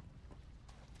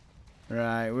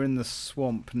 Right, we're in the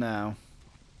swamp now.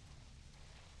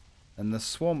 And the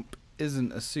swamp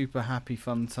isn't a super happy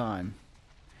fun time.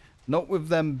 Not with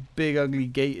them big ugly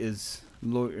gators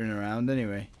loitering around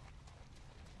anyway.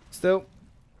 Still,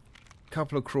 a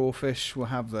couple of crawfish, we'll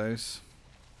have those.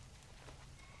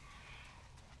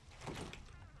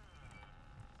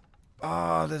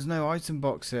 Ah, there's no item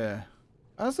box here.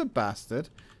 That's a bastard.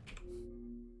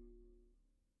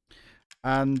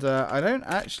 And I don't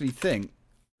actually think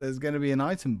there's going to be an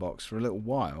item box for a little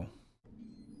while.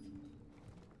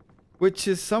 Which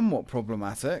is somewhat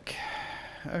problematic.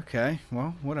 Okay,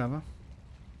 well, whatever.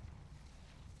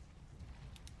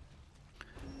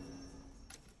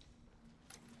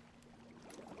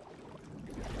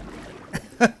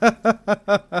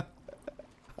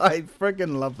 I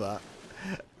freaking love that.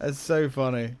 That's so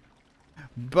funny.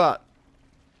 But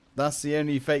that's the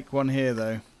only fake one here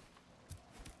though.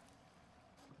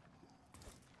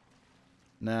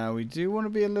 Now we do want to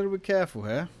be a little bit careful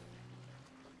here.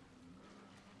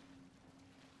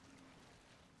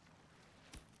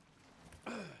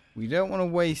 We don't want to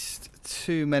waste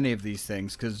too many of these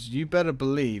things because you better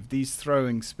believe these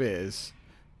throwing spears,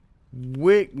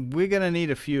 we're going to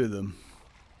need a few of them.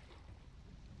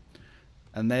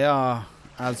 And they are,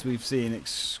 as we've seen,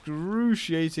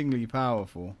 excruciatingly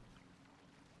powerful.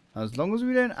 As long as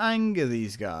we don't anger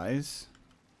these guys,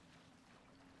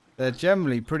 they're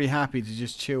generally pretty happy to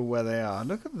just chill where they are.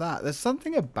 Look at that. There's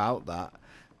something about that.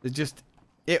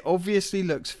 It obviously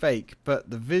looks fake, but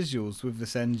the visuals with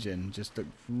this engine just look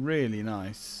really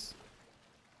nice.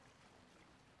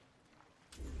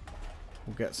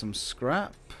 We'll get some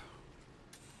scrap.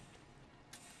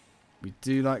 We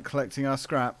do like collecting our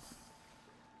scrap.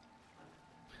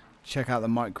 Check out the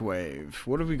microwave.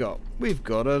 What have we got? We've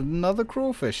got another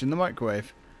crawfish in the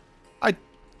microwave. I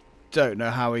don't know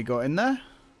how he got in there.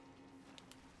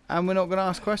 And we're not going to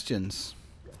ask questions.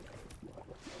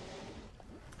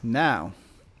 Now.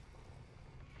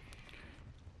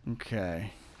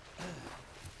 Okay.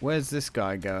 Where's this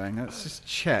guy going? Let's just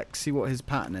check, see what his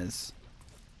pattern is.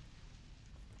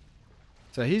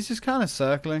 So he's just kind of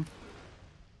circling.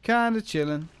 Kind of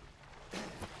chilling.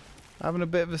 Having a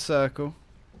bit of a circle.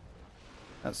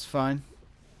 That's fine.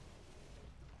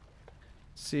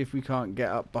 See if we can't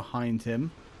get up behind him.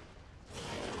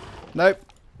 Nope.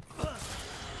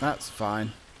 That's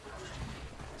fine.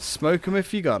 Smoke him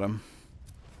if you got him.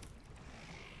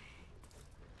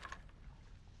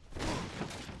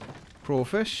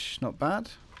 Crawfish, not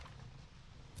bad.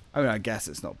 I mean, I guess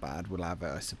it's not bad. We'll have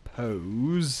it, I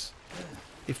suppose.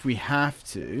 If we have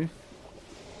to.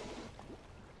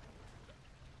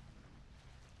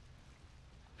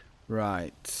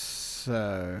 Right,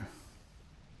 so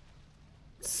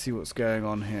let's see what's going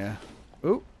on here.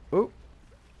 Oh, oh.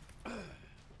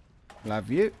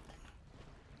 Love you.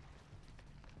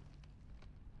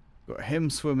 Got him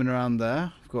swimming around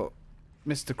there. We've got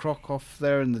Mr. Croc off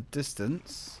there in the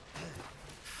distance.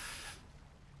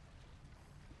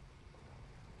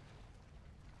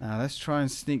 Now let's try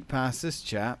and sneak past this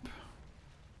chap.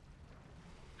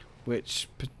 Which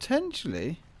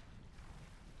potentially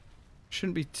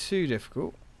shouldn't be too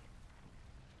difficult.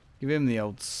 Give him the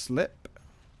old slip.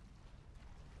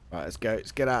 Right, let's go.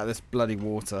 Let's get out of this bloody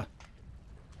water.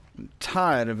 I'm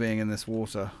tired of being in this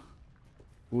water.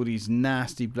 All these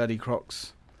nasty bloody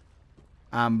crocs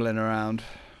ambling around.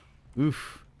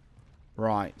 Oof.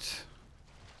 Right.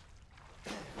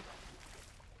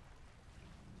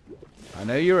 I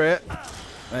know you're it.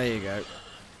 There you go.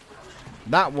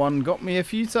 That one got me a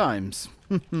few times.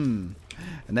 And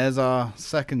there's our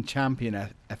second champion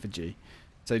effigy.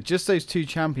 So just those 2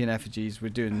 champion effigies were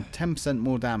doing 10%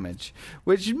 more damage,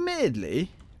 which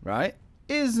admittedly, right,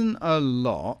 isn't a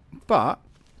lot, but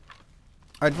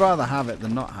I'd rather have it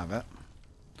than not have it.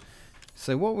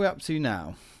 So what are we up to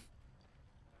now?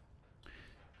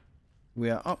 We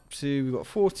are up to, we've got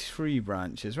 43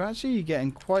 branches. We're actually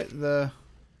getting quite the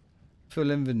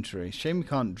full inventory. Shame we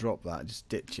can't drop that, just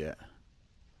ditch it.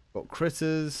 Got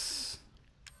critters.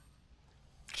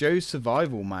 Joe's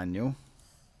survival manual.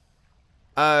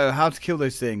 Oh, how to kill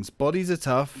those things. Bodies are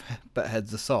tough, but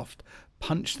heads are soft.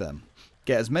 Punch them.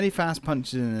 Get as many fast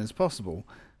punches in as possible.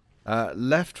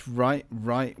 Left, right,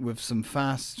 right with some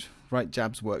fast right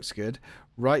jabs works good.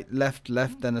 Right, left,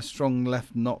 left, then a strong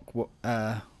left knock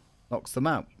knocks them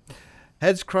out.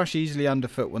 Heads crush easily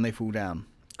underfoot when they fall down.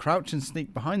 Crouch and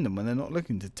sneak behind them when they're not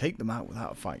looking to take them out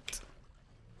without a fight.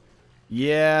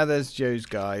 Yeah, there's Joe's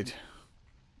guide.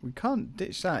 We can't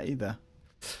ditch that either.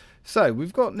 So,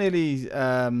 we've got nearly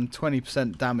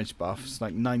 20% damage buffs,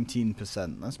 like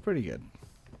 19%. That's pretty good.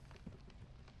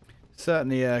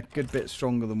 Certainly a good bit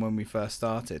stronger than when we first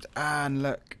started. And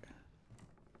look.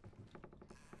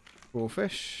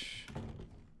 Crawfish.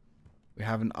 We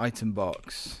have an item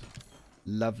box.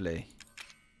 Lovely.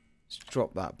 Let's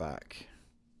drop that back.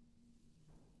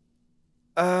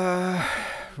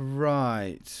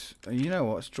 Right. You know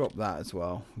what? Let's drop that as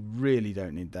well. Really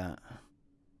don't need that.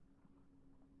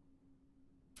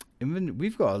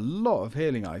 We've got a lot of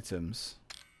healing items.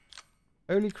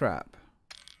 Holy crap.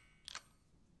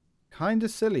 Kind of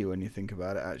silly when you think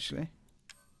about it, actually.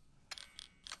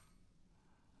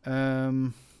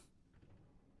 Do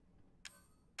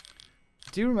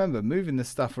you remember moving this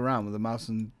stuff around with the mouse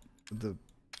and the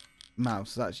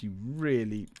mouse is actually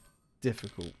really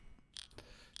difficult?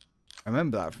 I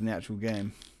remember that from the actual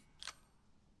game.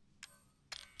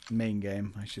 Main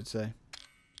game, I should say.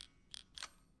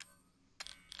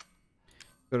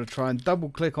 Got to try and double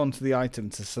click onto the item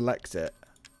to select it,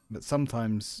 but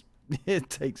sometimes it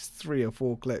takes 3 or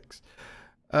 4 clicks.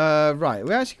 Right,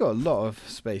 we actually got a lot of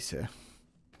space here.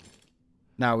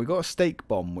 Now, we got a stake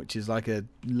bomb, which is like a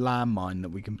landmine that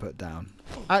we can put down.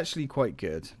 Actually quite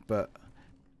good, but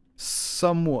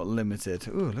somewhat limited.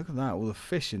 Ooh, look at that. All the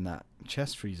fish in that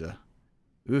chest freezer.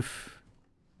 Oof.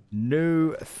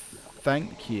 No,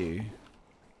 thank you.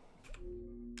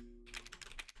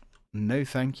 No,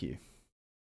 thank you.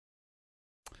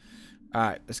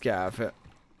 Alright, let's get out of it.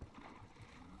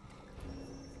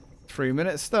 3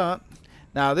 minutes start.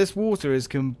 Now, this water is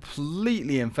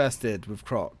completely infested with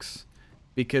crocs.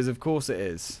 Because of course it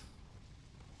is.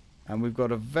 And we've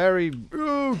got a very,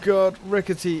 oh god,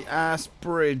 rickety ass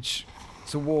bridge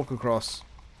to walk across.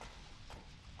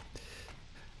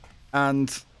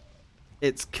 And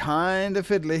it's kind of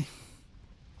fiddly.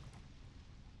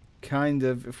 Kind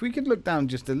of. If we could look down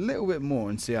just a little bit more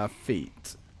and see our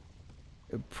feet,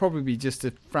 it would probably be just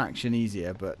a fraction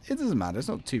easier, but it doesn't matter. It's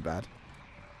not too bad.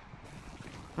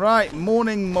 Right,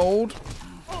 morning mold.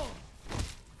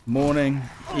 Morning,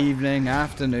 evening,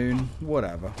 afternoon,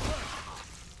 whatever.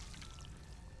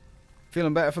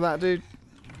 Feeling better for that, dude?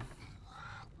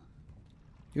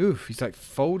 Oof, he's like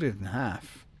folded in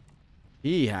half.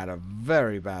 He had a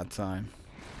very bad time.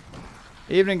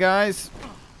 Evening, guys.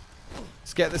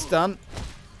 Let's get this done.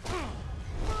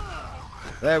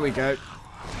 There we go.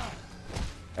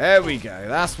 There we go.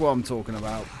 That's what I'm talking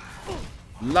about.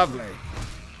 Lovely.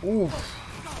 Oof.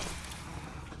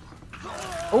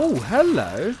 Oh,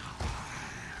 hello.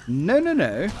 No, no,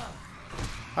 no.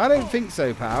 I don't think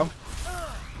so, pal.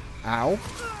 Ow.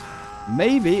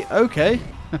 Maybe. Okay.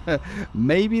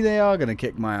 Maybe they are going to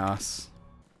kick my ass.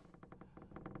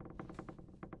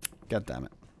 God damn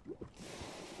it.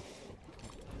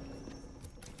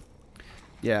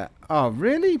 Yeah. Oh,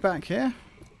 really? Back here?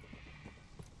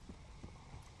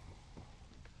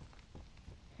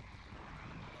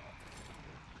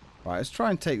 Right, let's try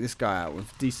and take this guy out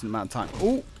with a decent amount of time.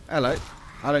 Oh, hello.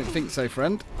 I don't think so,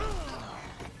 friend.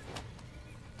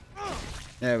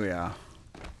 There we are.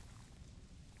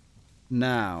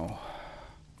 Now,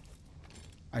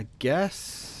 I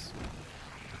guess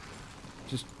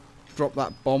just drop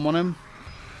that bomb on him.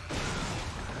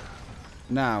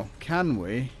 Now, can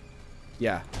we?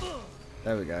 Yeah.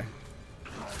 There we go.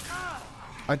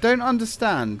 I don't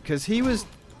understand, because he was...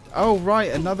 Oh,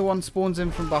 right, another one spawns in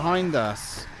from behind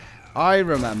us. I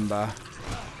remember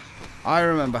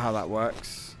how that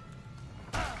works.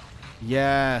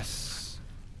 Yes.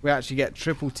 We actually get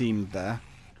triple teamed there.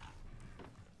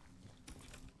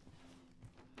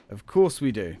 Of course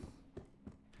we do.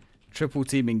 Triple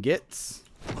teaming gets.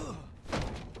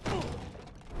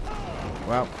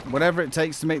 Well, whatever it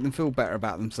takes to make them feel better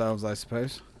about themselves, I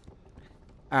suppose.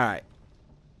 Alright.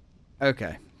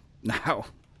 Okay. Now,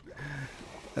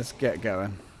 let's get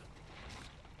going.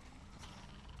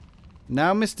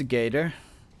 Now, Mr. Gator.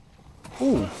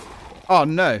 Ooh. Oh,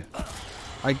 no.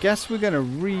 I guess we're going to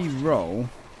re-roll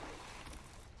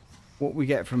what we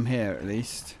get from here, at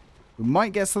least. We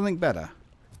might get something better.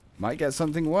 Might get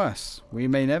something worse. We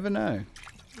may never know.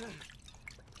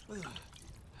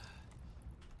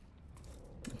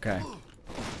 Okay.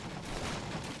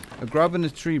 A grub and a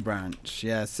tree branch.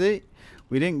 Yeah, see?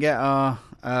 We didn't get our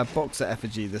boxer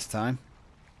effigy this time.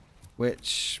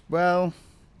 Which, well,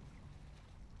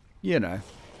 you know.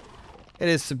 It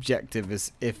is subjective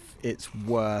as if it's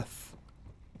worth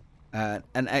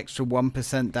an extra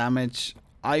 1% damage.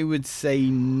 I would say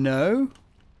no.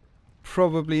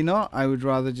 Probably not. I would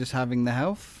rather just having the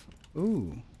health.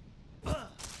 Ooh.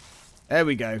 There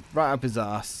we go. Right up his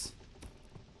ass.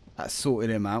 That sorted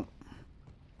him out.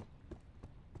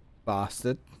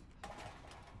 Bastard.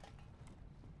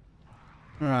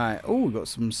 Right. Oh, we've got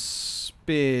some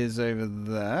spears over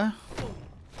there.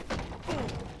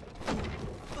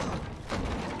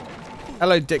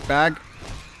 Hello, dickbag.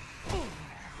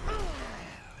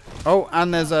 Oh,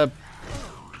 and there's a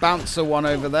bouncer one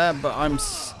over there, but I'm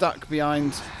stuck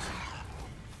behind.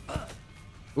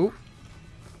 Ooh.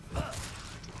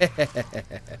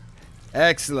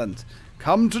 Excellent.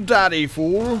 Come to daddy,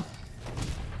 fool.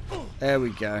 There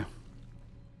we go.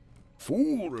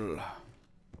 Fool.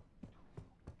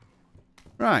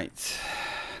 Right.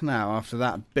 Now, after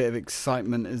that bit of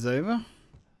excitement is over.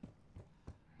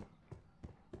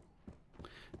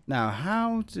 Now,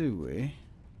 how do we...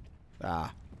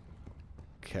 Ah.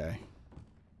 Okay.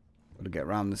 Got to get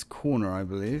around this corner, I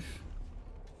believe.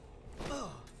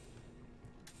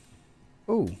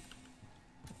 Oh.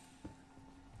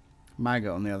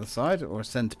 Maggot on the other side, or a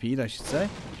centipede, I should say.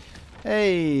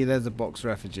 Hey, there's a box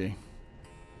effigy.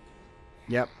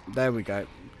 Yep, there we go.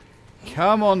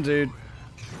 Come on, dude.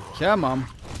 Come on.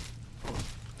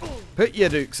 Put your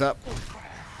dukes up.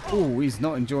 Oh, he's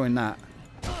not enjoying that.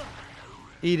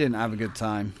 He didn't have a good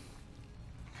time.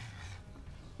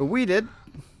 But we did.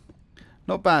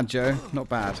 Not bad, Joe. Not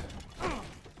bad.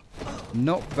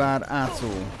 Not bad at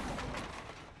all.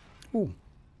 Ooh.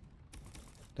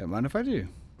 Don't mind if I do.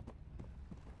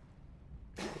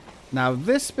 Now,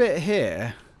 this bit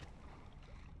here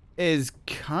is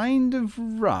kind of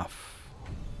rough.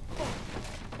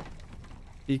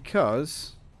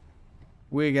 Because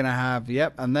we're going to have...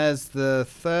 Yep, and there's the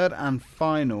third and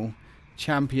final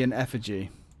champion effigy.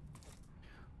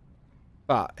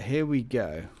 But here we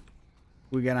go.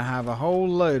 We're going to have a whole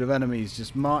load of enemies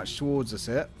just march towards us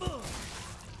here.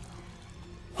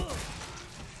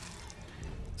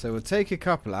 So we'll take a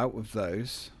couple out with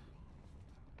those.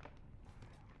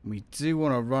 We do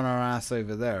want to run our ass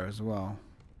over there as well.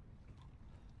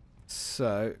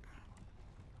 So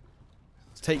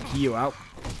let's take you out.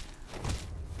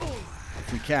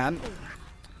 If we can.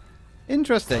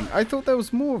 Interesting. I thought there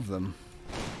was more of them.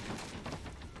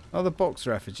 Oh, the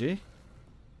boxer effigy.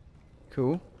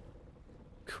 Cool.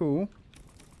 Cool.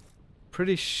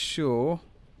 Pretty sure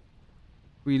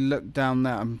we look down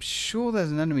there. I'm sure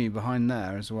there's an enemy behind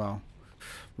there as well.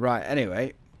 Right,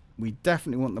 anyway. We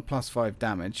definitely want the +5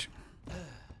 damage.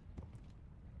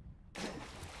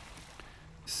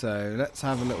 So let's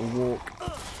have a little walk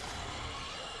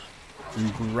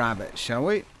and grab it, shall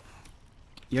we?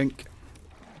 Yoink.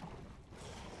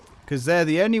 Because they're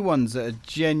the only ones that are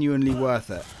genuinely worth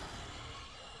it.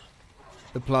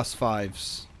 The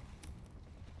 +5s.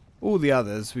 All the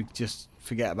others, we just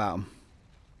forget about them.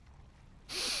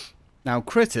 Now,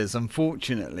 critters,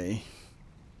 unfortunately,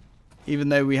 even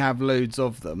though we have loads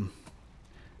of them,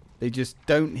 they just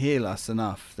don't heal us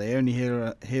enough. They only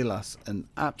heal us an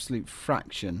absolute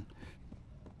fraction.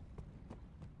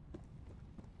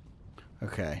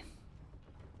 Okay.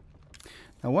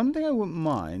 Now, one thing I wouldn't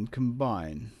mind,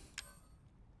 combine.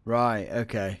 Right,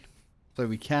 okay. So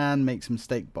we can make some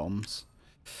steak bombs.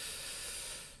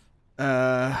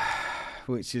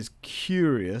 Which is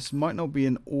curious. Might not be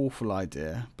an awful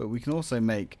idea, but we can also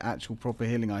make actual proper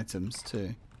healing items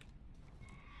too.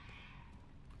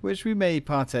 Which we may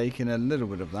partake in a little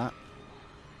bit of that.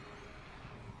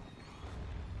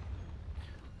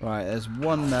 Right, there's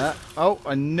one there. Oh,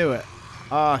 I knew it.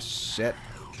 Ah, shit.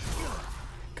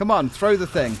 Come on, throw the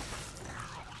thing.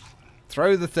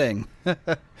 Throw the thing.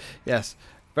 Yes,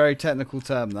 very technical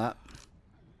term that.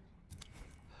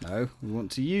 No, we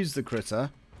want to use the critter.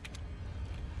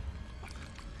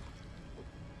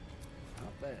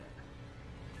 Not bad.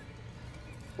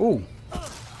 Ooh.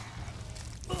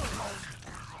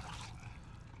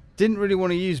 Didn't really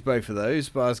want to use both of those,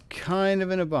 but I was kind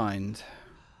of in a bind.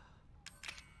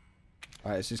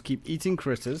 Alright, let's just keep eating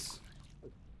critters.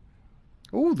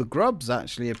 Oh, the grubs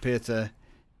actually appear to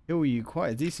heal you quite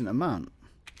a decent amount.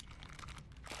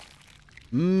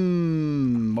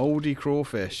 Moldy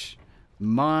crawfish.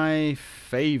 My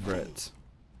favourite.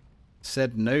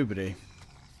 Said nobody.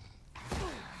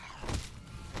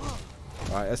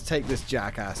 Alright, let's take this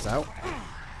jackass out.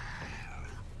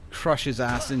 Crush his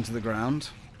ass into the ground.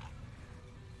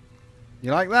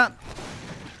 You like that?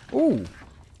 Ooh.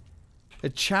 A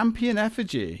champion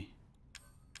effigy.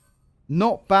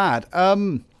 Not bad.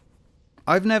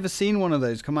 I've never seen one of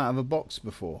those come out of a box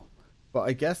before. But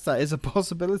I guess that is a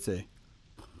possibility.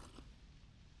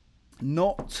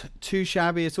 Not too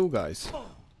shabby at all, guys.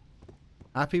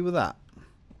 Happy with that.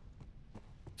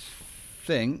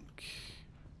 Think...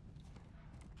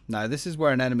 No, this is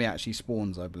where an enemy actually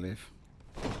spawns, I believe.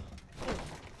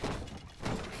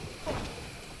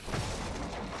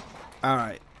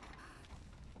 Alright.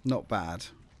 Not bad.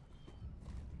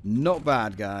 Not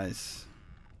bad, guys.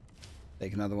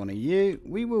 Take another one of you.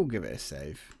 We will give it a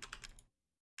save.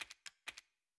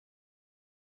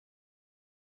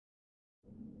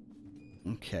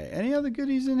 Okay, any other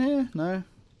goodies in here? No?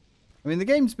 I mean, the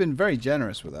game's been very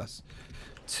generous with us.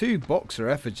 2 boxer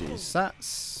effigies.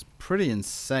 That's pretty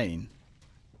insane.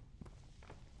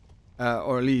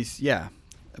 Or at least, yeah.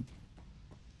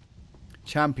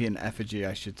 Champion effigy,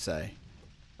 I should say.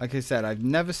 Like I said, I've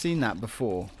never seen that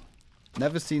before.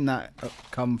 Never seen that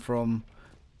come from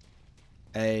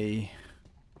a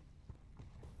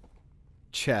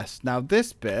chest. Now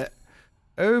this bit,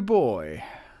 oh boy.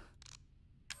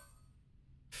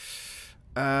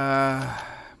 Might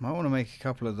want to make a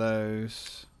couple of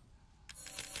those.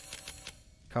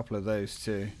 A couple of those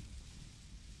too.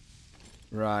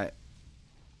 Right.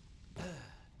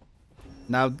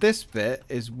 Now this bit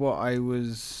is what I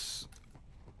was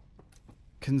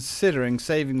considering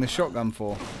saving the shotgun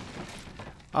for.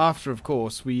 After, of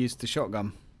course, we used the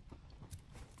shotgun.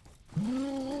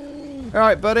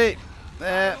 Alright, buddy.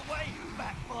 There.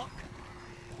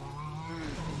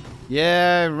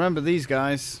 Yeah, remember these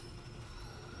guys.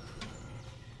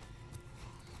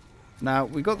 Now,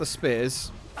 we got the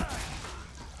spears.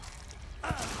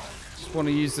 Just want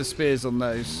to use the spears on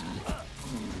those.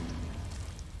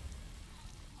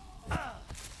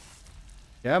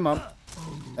 Come on.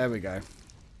 There we go.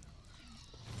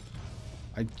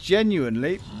 I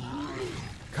genuinely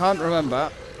can't remember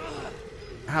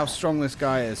how strong this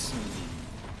guy is.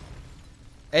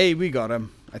 Hey, we got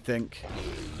him, I think.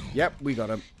 Yep, we got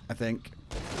him, I think.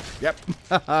 Yep.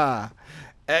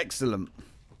 Excellent.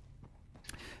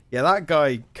 Yeah, that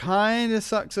guy kind of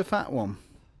sucks a fat one,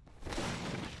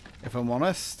 if I'm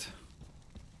honest.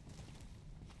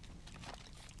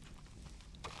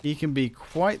 He can be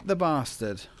quite the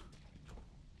bastard.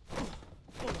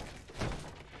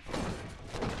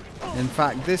 In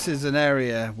fact, this is an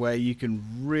area where you can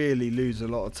really lose a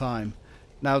lot of time.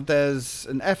 Now, there's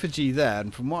an effigy there,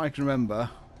 and from what I can remember,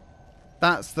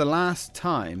 that's the last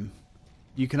time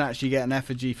you can actually get an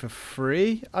effigy for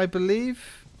free, I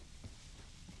believe.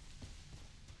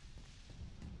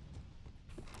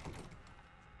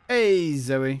 Hey,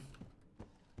 Zoe.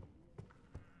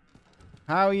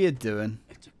 How you doing?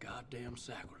 It's a goddamn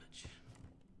sacrilege.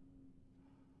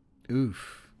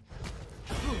 Oof.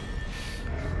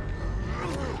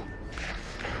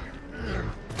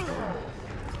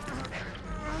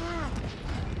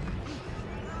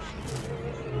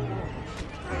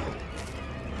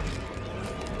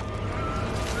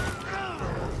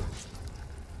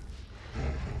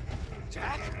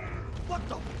 Jack? What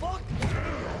the fuck?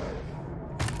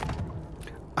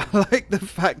 I like the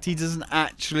fact he doesn't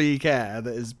actually care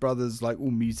that his brother's like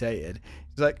all mutated.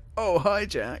 He's like, oh, hi,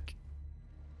 Jack.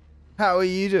 How are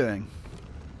you doing?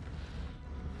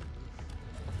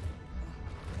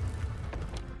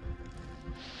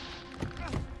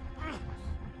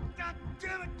 God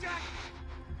damn it, Jack!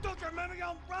 Don't you remember your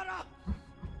own brother?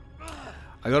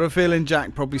 I got a feeling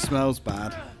Jack probably smells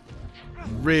bad.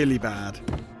 Really bad.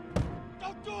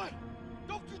 Don't do it!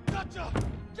 Don't you touch her!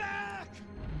 Jack!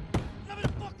 Let me the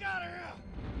fuck out of here!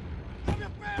 I'm your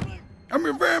family! I'm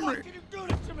your family! How can you do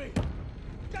this to me?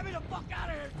 Get me the fuck out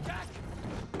of here, Jack!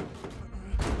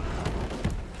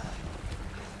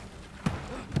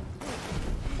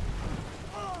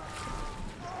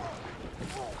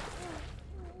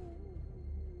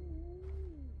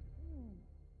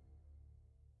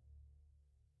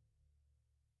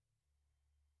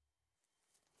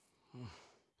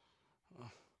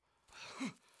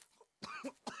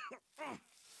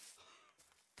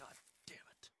 God damn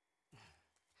it.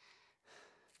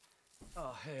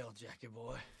 Oh, hell, Jackie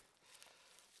boy.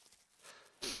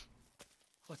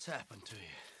 What's happened to you?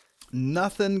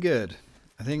 Nothing good.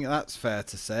 I think that's fair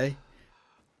to say.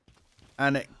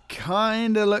 And it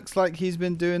kind of looks like he's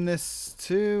been doing this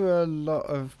to a lot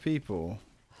of people.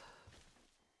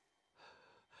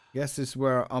 Guess this is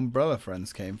where our Umbrella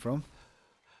friends came from.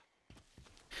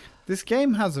 This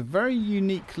game has a very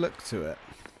unique look to it.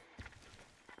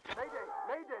 Mayday!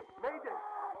 Mayday! Mayday!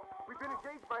 We've been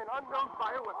engaged by an unknown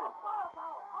bioweapon.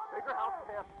 Baker House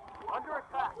camp under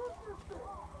attack.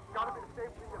 Gotta be the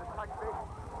same thing that attacked me.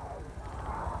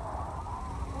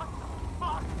 What the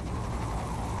fuck?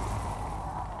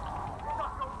 You're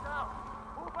not going down.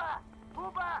 Pull back!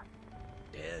 Pull back!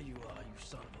 There you are, you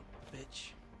son of a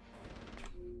bitch.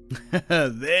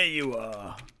 There you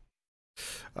are.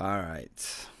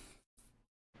 Alright.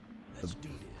 Let's do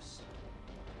this.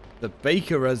 The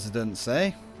Baker residence,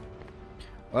 eh?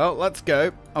 Well, let's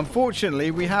go.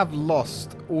 Unfortunately, we have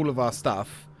lost all of our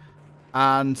stuff.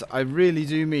 And I really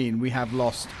do mean we have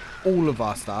lost all of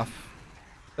our stuff.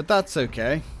 But that's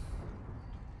okay.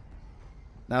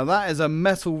 Now that is a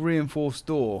metal reinforced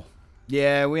door.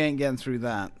 Yeah, we ain't getting through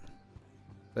that.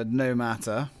 But no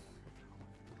matter.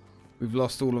 We've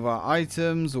lost all of our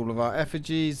items, all of our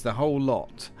effigies, the whole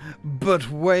lot.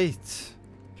 But wait.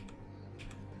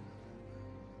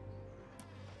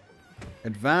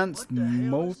 Advanced What the hell is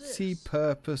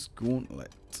multi-purpose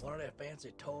gauntlet. One of their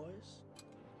fancy toys?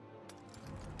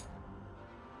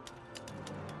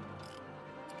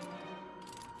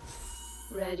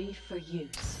 Ready for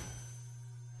use.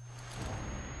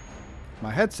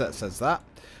 My headset says that.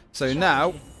 So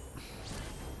now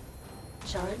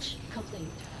Charge complete.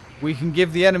 we can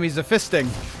give the enemies a fisting.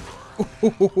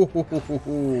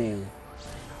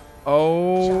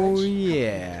 Oh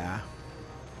yeah.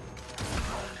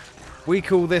 We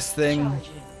call this thing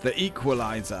Charging. the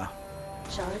Equalizer.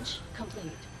 Charge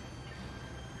complete.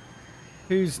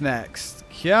 Who's next?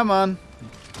 Come on.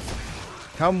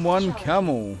 Come one, Charge. come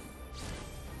all.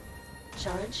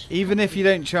 Charge. Even if you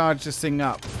don't charge this thing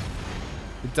up,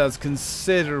 it does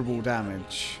considerable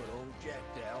damage. Put old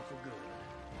Jack down for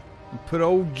good. Put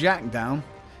old Jack down.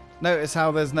 Notice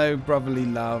how there's no brotherly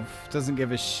love. Doesn't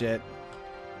give a shit.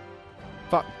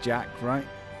 Fuck Jack, right?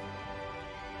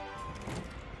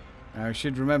 Now I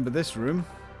should remember this room.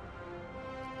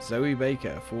 Zoe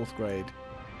Baker, 4th grade.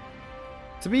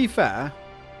 To be fair,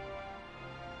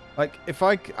 like if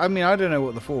I mean I don't know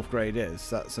what the 4th grade is.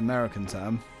 That's American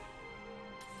term.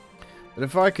 But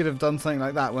if I could have done something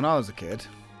like that when I was a kid,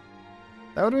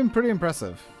 that would have been pretty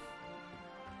impressive.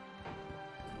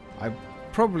 I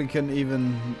probably couldn't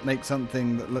even make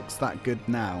something that looks that good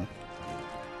now.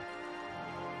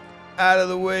 Out of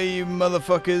the way, you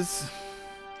motherfuckers.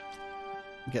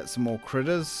 Get some more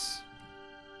critters.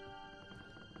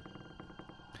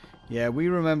 Yeah, we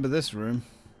remember this room.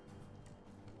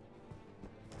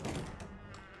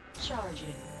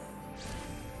 Charging.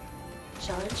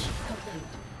 Charge complete.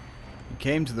 You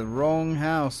came to the wrong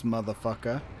house,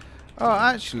 motherfucker. Oh,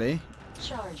 actually,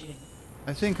 Charging.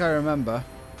 I think I remember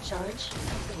Charge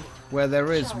complete. where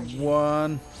there is Charging.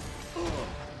 one,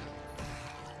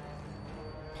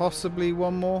 possibly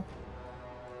one more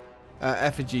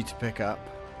effigy to pick up.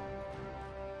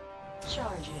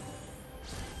 Charging.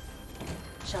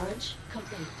 Charge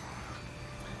complete.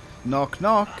 Knock,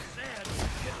 knock.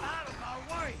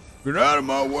 Get out of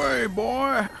my way,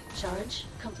 boy. Charge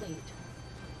complete.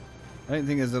 I don't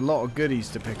think there's a lot of goodies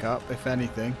to pick up, if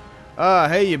anything. Ah,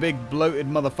 hey, you big bloated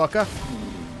motherfucker.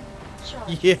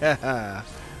 Charge. Yeah.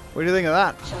 What do you think of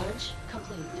that? Charge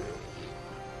complete.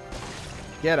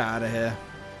 Get out of here.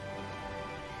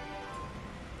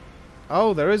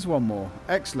 Oh, there is one more.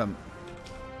 Excellent.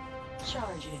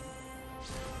 Charging.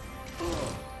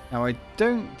 Now, I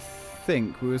don't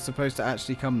think we were supposed to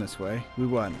actually come this way. We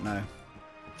weren't, no.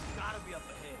 Gotta be up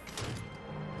ahead.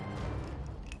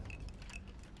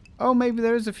 Oh, maybe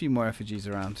there is a few more effigies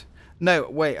around. No,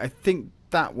 wait, I think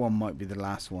that one might be the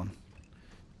last one.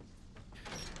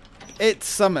 It's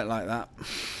something like that.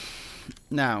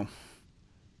 Now,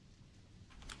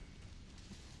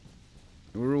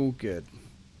 we're all good.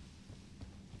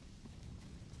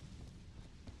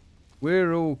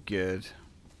 We're all good.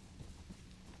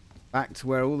 Back to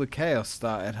where all the chaos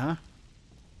started, huh?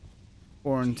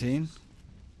 Quarantine.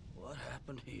 What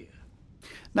happened here?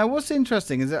 Now, what's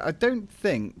interesting is that I don't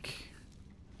think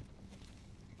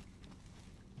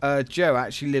Joe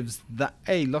actually lives that...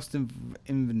 Hey, lost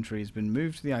inventory has been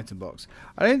moved to the item box.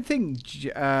 I don't think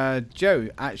Joe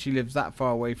actually lives that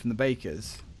far away from the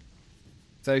bakers.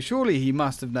 So surely he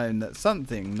must have known that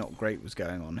something not great was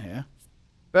going on here.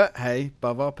 But hey,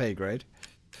 above our pay grade.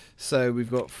 So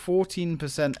we've got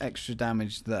 14% extra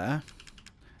damage there.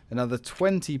 Another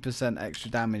 20% extra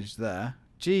damage there.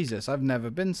 Jesus, I've never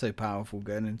been so powerful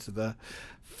going into the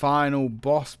final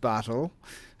boss battle.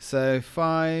 So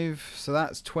 5, so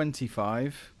that's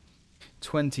 25,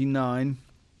 29,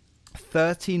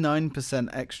 39%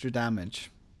 extra damage.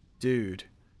 Dude,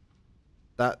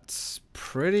 that's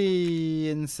pretty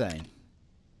insane.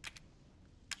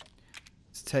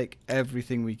 Let's take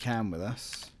everything we can with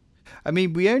us. I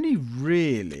mean, we only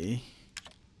really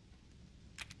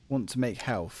want to make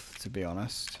health, to be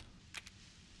honest.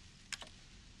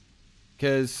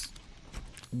 Because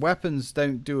weapons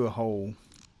don't do a whole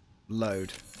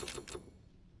load.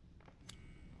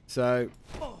 So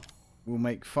we'll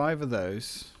make 5 of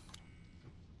those.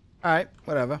 Alright,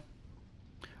 whatever.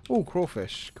 Oh,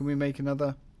 crawfish. Can we make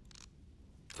another?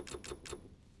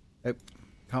 Nope.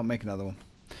 Can't make another one.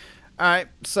 Alright,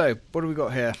 so what do we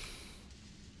got here?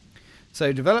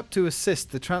 So, developed to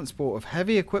assist the transport of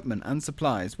heavy equipment and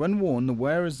supplies. When worn, the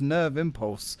wearer's nerve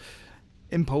impulses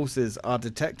are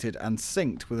detected and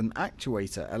synced with an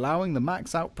actuator, allowing the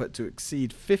max output to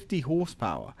exceed 50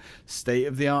 horsepower.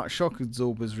 State-of-the-art shock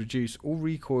absorbers reduce all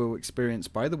recoil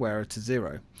experienced by the wearer to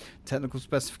 0. Technical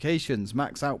specifications: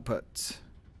 max output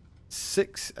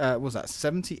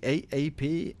 78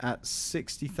 AP at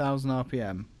 60,000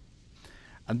 RPM,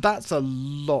 and that's a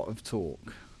lot of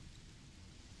torque.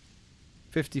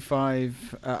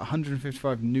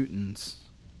 155 newtons.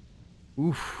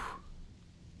 Oof.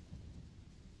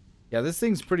 Yeah, this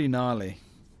thing's pretty gnarly.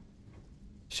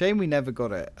 Shame we never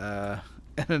got it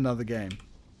in another game.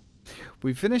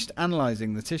 We finished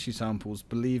analysing the tissue samples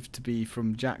believed to be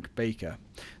from Jack Baker.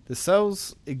 The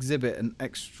cells exhibit an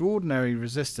extraordinary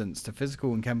resistance to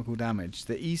physical and chemical damage.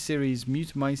 The E-series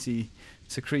Mutamycete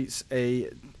secretes a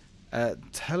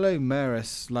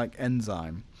telomerase-like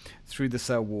enzyme through the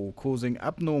cell wall, causing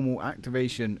abnormal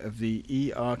activation of the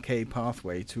ERK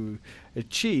pathway to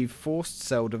achieve forced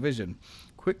cell division,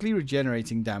 quickly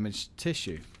regenerating damaged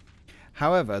tissue.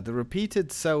 However, the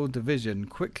repeated cell division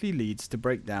quickly leads to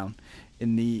breakdown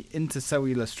in the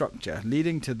intercellular structure,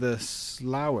 leading to the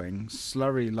sloughing,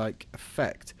 slurry-like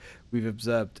effect we've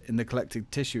observed in the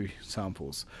collected tissue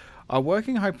samples. Our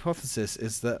working hypothesis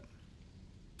is that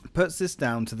puts this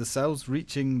down to the cells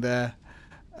reaching their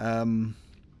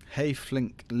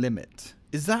Hayflick limit.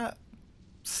 Is that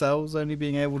cells only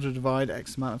being able to divide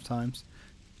X amount of times?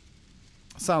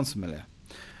 Sounds familiar.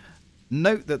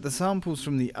 Note that the samples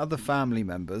from the other family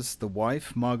members, the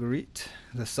wife, Marguerite,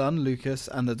 the son, Lucas,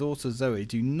 and the daughter, Zoe,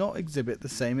 do not exhibit the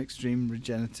same extreme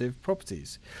regenerative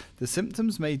properties. The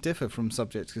symptoms may differ from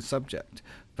subject to subject.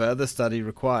 Further study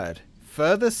required.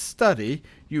 Further study?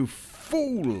 You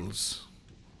fools!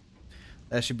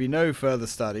 There should be no further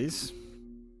studies.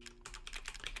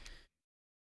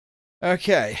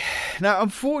 Okay. Now,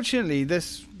 unfortunately,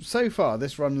 so far,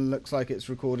 this run looks like it's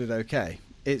recorded okay.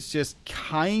 It's just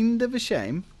kind of a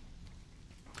shame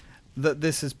that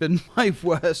this has been my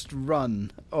worst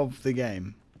run of the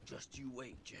game. Just you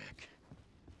wait, Jack.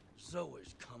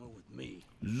 Zoe's coming with me.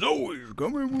 Zoe's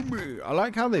coming with me. I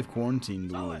like how they've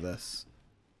quarantined all of this.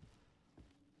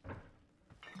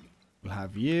 We'll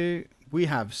have you. We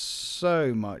have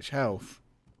so much health.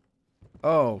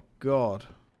 Oh, God.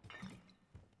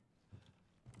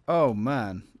 Oh,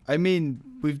 man. I mean,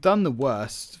 we've done the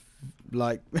worst.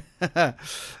 Like,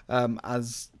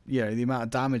 as, you know, the amount of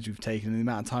damage we've taken and the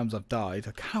amount of times I've died.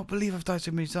 I can't believe I've died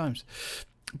so many times.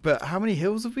 But how many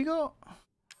heals have we got?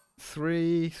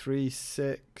 3,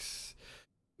 6.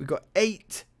 We've got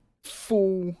 8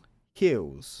 full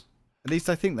heals. At least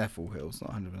I think they're full heals.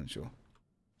 Not 100% sure.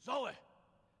 Zoe!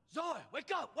 Zoe, wake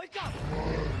up! Wake up!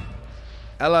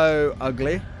 Hello,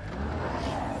 ugly.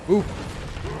 Ooh.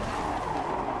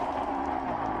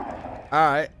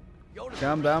 Alright.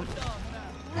 Calm down.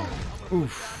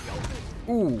 Oof.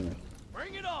 Ooh.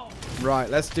 Right,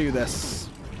 let's do this.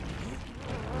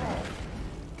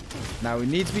 Now we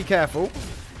need to be careful.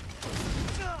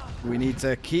 We need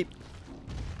to keep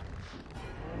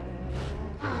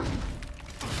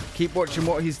watching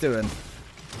what he's doing.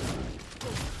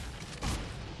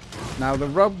 Now the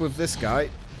rub with this guy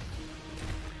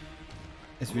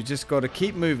is we just got to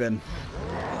keep moving.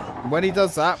 When he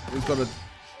does that, we've got to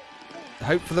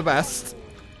hope for the best.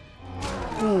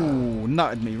 Ooh,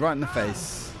 nutted me right in the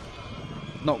face.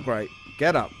 Not great.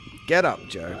 Get up. Get up,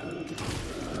 Joe.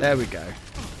 There we go.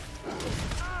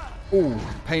 Ooh,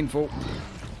 painful.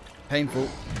 Painful.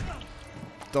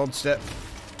 Dodged it.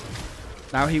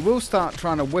 Now he will start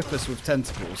trying to whip us with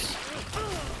tentacles,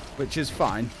 which is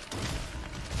fine.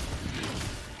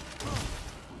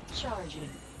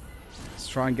 Charging. Let's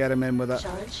try and get him in with it.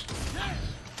 Charge.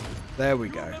 There we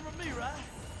go. Remember me, right?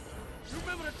 You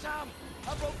remember the time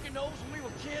I broke your nose when we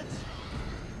were kids?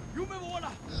 You remember when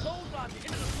I clotheslined you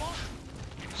into the swamp?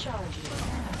 Charging.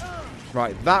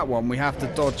 Right, that one we have to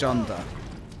dodge under.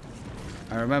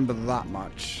 I remember that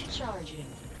much. Charging.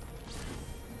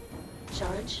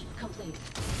 Charge complete.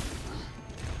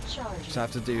 Charge. Just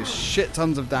have to do shit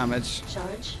tons of damage.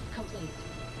 Charge complete.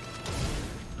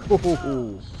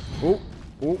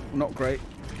 Oh, not great.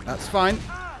 That's fine.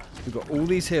 We've got all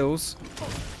these heals.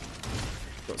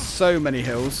 Got so many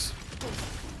heals.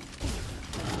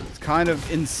 It's kind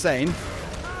of insane.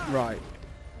 Right.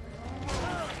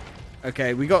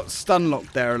 Okay, we got stun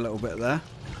locked there a little bit there.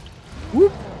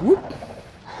 Whoop, whoop.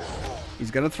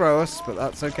 He's going to throw us, but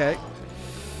that's okay.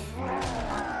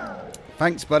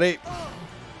 Thanks, buddy.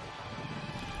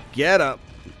 Get up.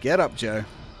 Get up, Joe.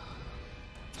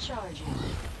 Charging.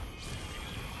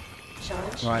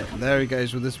 Charge. Right, there he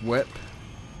goes with his whip.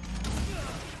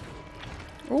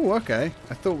 Oh, okay.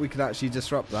 I thought we could actually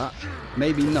disrupt that.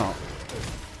 Maybe not.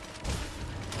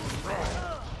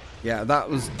 Yeah, that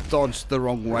was dodged the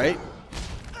wrong way.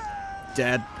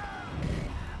 Dead.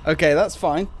 Okay, that's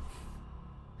fine.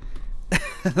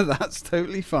 That's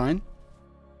totally fine.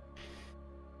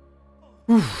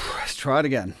 Whew, let's try it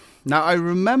again. Now, I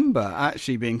remember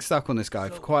actually being stuck on this guy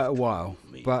for quite a while,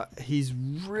 but he's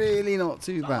really not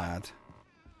too bad.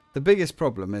 The biggest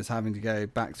problem is having to go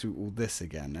back through all this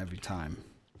again every time.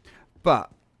 But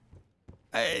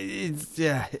it's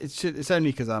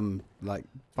only because I'm like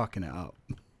fucking it up.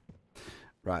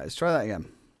 Right, let's try that again.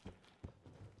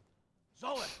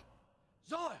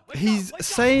 He's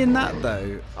saying that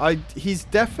though. He's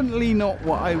definitely not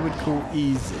what I would call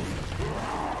easy.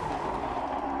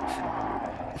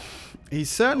 He's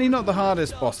certainly not the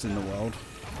hardest boss in the world.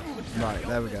 Right,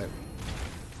 there we go.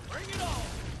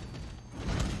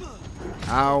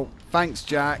 Ow. Thanks,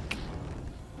 Jack.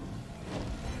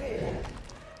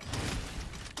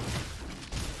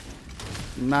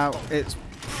 Now, it's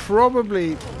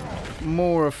probably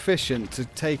more efficient to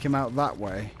take him out that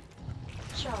way.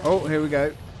 Oh, here we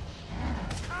go.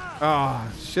 Ah,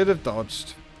 oh, should have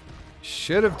dodged.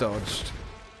 Should have dodged.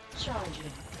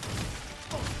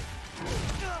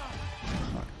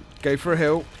 Go for a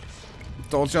hill.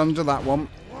 Dodge under that one.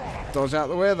 Dodge out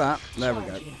the way of that. There we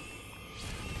go.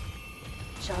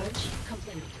 Charge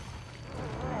complete.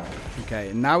 Okay,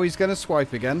 and now he's going to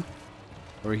swipe again.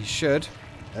 Or he should.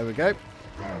 There we go.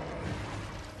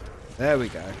 There we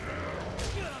go.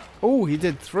 Oh, he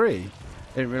did 3.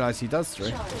 Didn't realise he does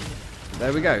 3.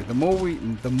 There we go. The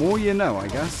more you know, I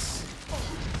guess.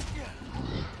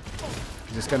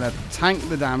 Just going to tank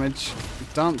the damage.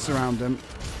 Dance around him.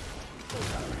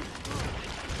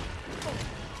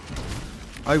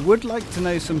 I would like to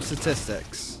know some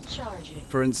statistics.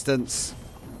 For instance,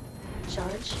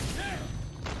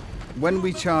 when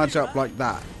we charge up like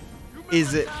that,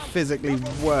 is it physically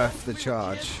worth the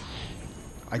charge?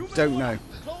 I don't know.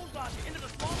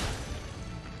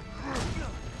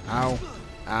 Ow.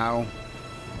 Ow.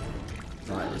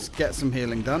 Right, let's get some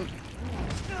healing done.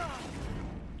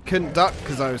 Couldn't duck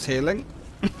because I was healing.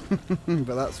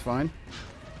 But that's fine.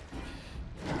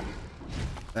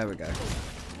 There we go.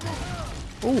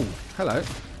 Oh, hello.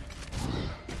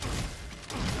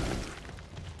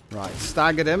 Right,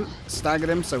 staggered him. Staggered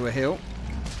him so we're healed.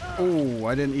 Oh,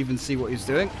 I didn't even see what he was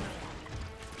doing.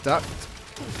 Ducked.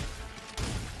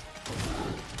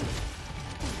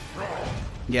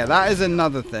 Yeah, that is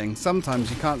another thing. Sometimes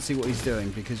you can't see what he's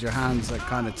doing because your hands are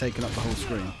kind of taking up the whole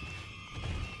screen.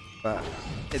 But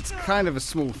it's kind of a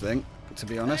small thing, to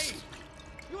be honest. Hey,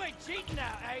 you ain't cheating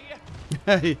now,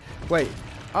 are you? Hey, wait.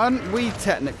 Aren't we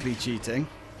technically cheating?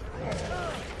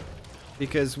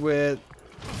 Because we're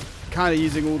kind of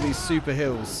using all these super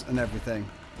heals and everything.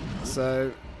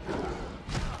 So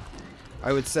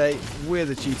I would say we're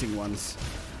the cheating ones.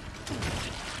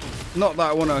 Not that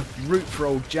I want to root for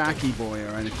old Jackie boy or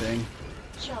anything.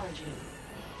 Charging.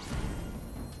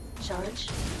 Charge.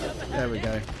 There we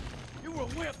go. You were a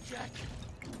whip, Jack.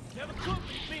 Never could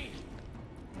be me.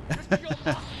 Just 'cause you're a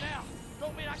monster now,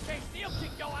 don't mean I can't still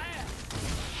kick your ass.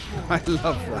 I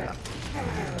love that.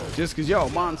 Just because you're a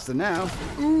monster now.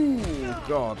 Ooh,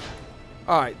 God.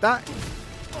 Alright, that...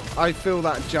 I feel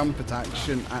that jump attack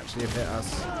shouldn't actually have hit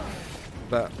us.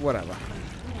 But whatever.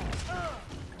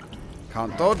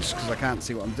 Can't dodge because I can't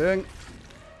see what I'm doing.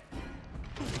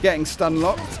 Getting stun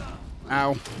locked.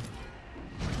 Ow.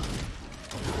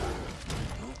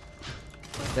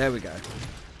 There we go.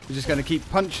 We're just going to keep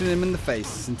punching him in the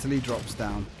face until he drops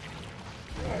down.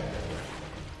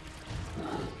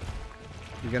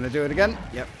 You're going to do it again?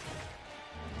 Yep.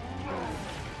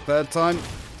 Third time.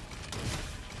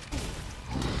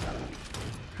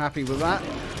 Happy with that.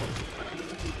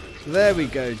 There we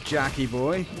go, Jackie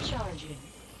boy. Charging.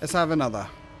 Let's have another.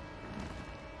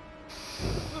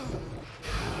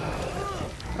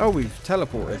 Oh, we've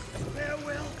teleported.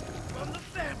 Farewell from the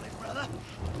family, brother.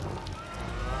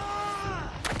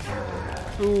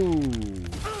 Ooh.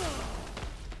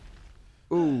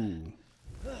 Ooh.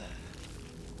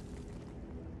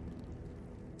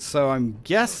 So I'm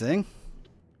guessing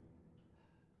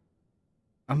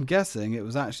it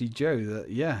was actually Joe that,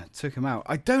 yeah, took him out.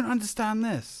 I don't understand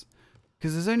this.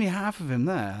 Because there's only half of him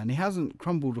there, and he hasn't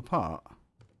crumbled apart.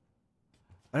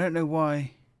 I don't know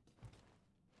why.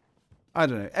 I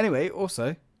don't know. Anyway,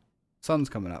 also, sun's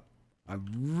coming up. I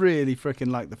really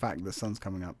freaking like the fact that the sun's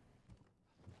coming up.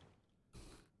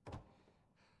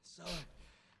 So,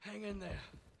 hang in there.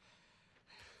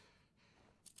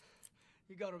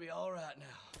 You gotta be all right now.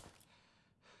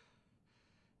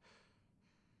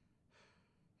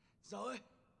 Zoe?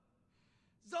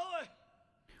 Zoe!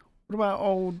 What about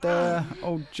old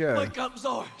Joe? Wake up,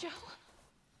 Zoe! Joe,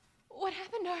 what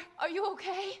happened? Are you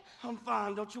okay? I'm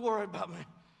fine. Don't you worry about me.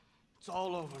 It's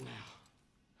all over now.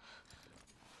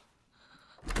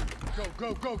 Go,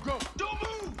 go, go, go! Don't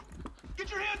move!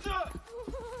 Get your hands up!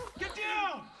 Get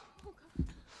down!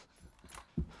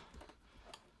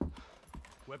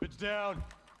 Weapons down!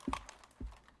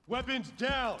 Weapons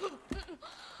down!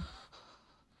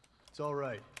 It's all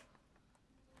right.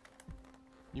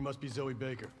 You must be Zoe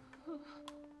Baker.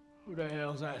 Who the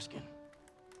hell's asking?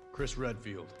 Chris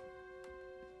Redfield.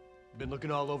 Been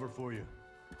looking all over for you.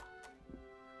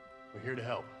 We're here to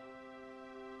help.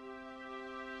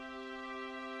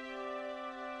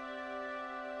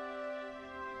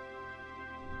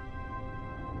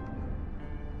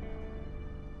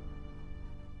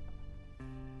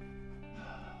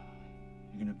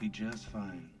 You're gonna be just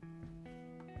fine.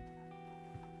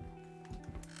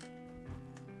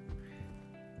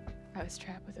 I was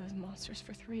trapped with those monsters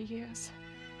for 3 years.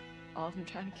 All of them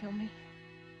trying to kill me.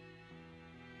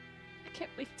 I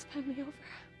can't believe it's finally over.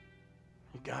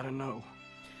 You gotta know.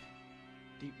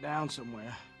 Deep down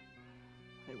somewhere,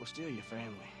 they were still your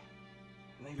family.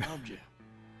 And they loved you.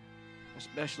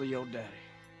 Especially your daddy.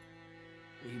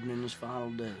 Even in his final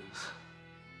days.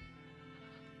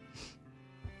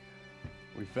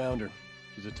 We found her.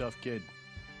 She's a tough kid.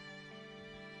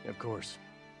 Of course.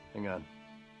 Hang on.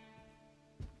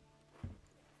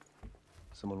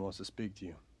 Someone wants to speak to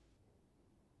you.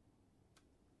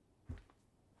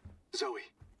 Zoe.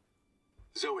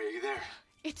 Zoe, are you there?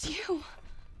 It's you.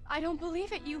 I don't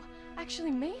believe it. You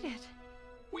actually made it.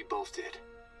 We both did.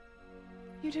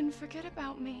 You didn't forget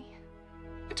about me.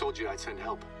 I told you I'd send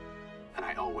help. And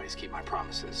I always keep my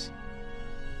promises.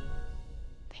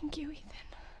 Thank you, Ethan.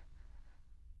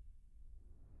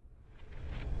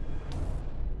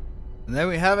 And there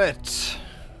we have it.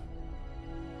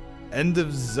 End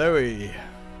of Zoe.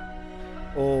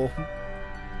 Or,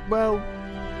 well,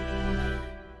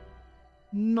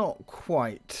 not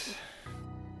quite.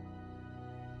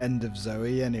 End of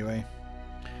Zoe, anyway.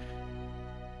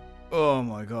 Oh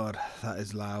my god, that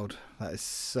is loud. That is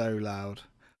so loud.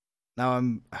 Now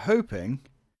I'm hoping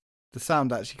the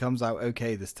sound actually comes out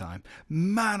okay this time.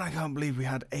 Man, I can't believe we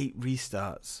had 8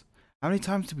 restarts. How many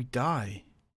times did we die?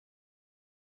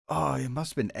 Oh, it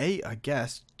must have been 8, I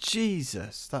guess.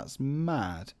 Jesus, that's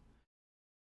mad.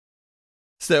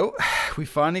 Still, we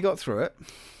finally got through it.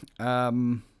 Hour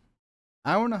and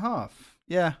a half.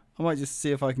 Yeah, I might just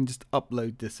see if I can just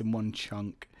upload this in one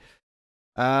chunk.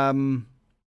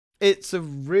 It's a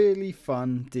really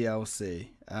fun DLC.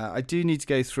 I do need to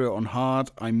go through it on hard.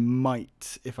 I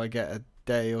might, if I get a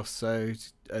day or so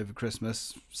over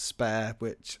Christmas spare,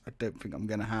 which I don't think I'm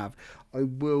going to have. I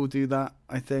will do that,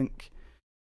 I think.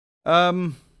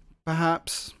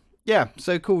 Perhaps. Yeah,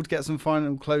 so cool to get some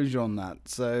final closure on that.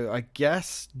 So I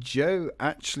guess Joe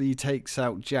actually takes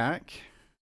out Jack.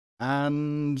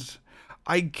 And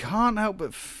I can't help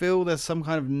but feel there's some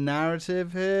kind of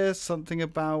narrative here. Something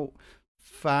about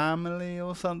family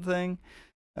or something.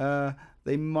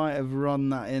 They might have run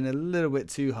that in a little bit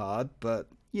too hard, but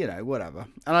you know, whatever.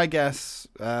 And I guess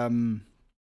when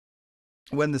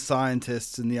the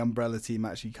scientists and the Umbrella team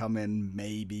actually come in,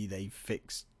 maybe they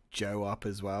fix Joe up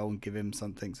as well and give him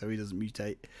something so he doesn't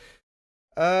mutate.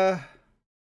 But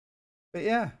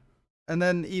yeah. And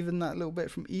then even that little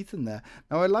bit from Ethan there.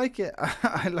 Now I like it.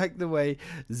 I like the way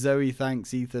Zoe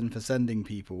thanks Ethan for sending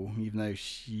people, even though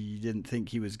she didn't think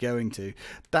he was going to.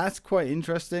 That's quite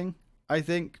interesting, I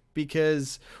think,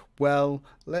 because, well,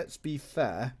 let's be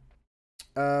fair.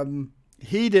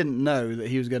 He didn't know that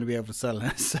he was going to be able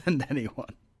to send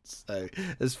anyone. So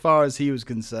as far as he was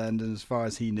concerned and as far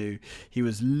as he knew, he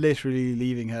was literally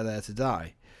leaving her there to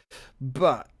die.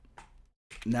 But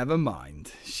never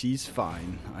mind. She's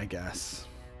fine, I guess.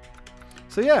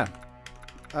 So yeah,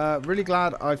 really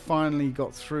glad I finally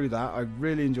got through that. I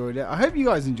really enjoyed it. I hope you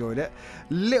guys enjoyed it.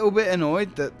 Little bit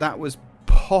annoyed that that was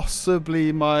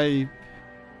possibly my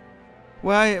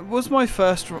Well, it was my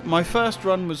first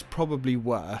run was probably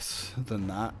worse than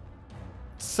that.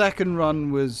 Second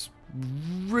run was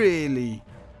really,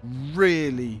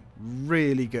 really,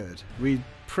 really good. We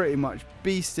pretty much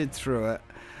beasted through it.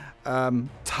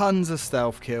 Tons of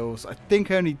stealth kills. I think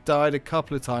I only died a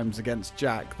couple of times against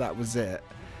Jack. That was it.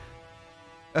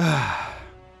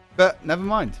 But never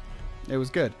mind. It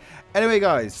was good. Anyway,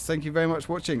 guys, thank you very much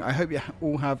for watching. I hope you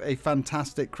all have a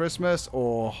fantastic Christmas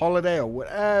or holiday or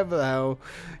whatever the hell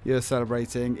you're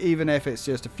celebrating. Even if it's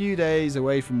just a few days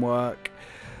away from work.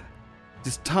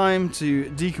 Just time to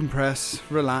decompress,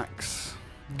 relax,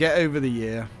 get over the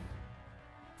year.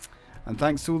 And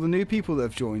thanks to all the new people that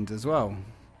have joined as well.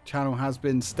 Channel has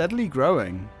been steadily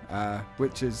growing,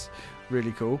 which is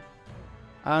really cool.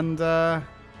 And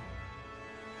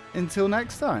until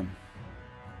next time,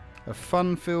 a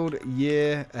fun-filled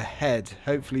year ahead,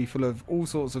 hopefully full of all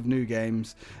sorts of new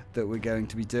games that we're going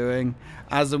to be doing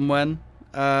as and when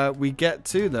we get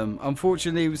to them.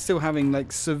 Unfortunately, we're still having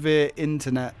like severe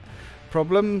internet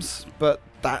problems, but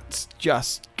that's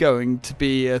just going to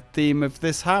be a theme of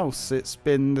this house. It's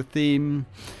been the theme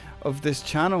of this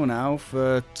channel now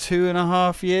for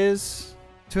 2.5 years,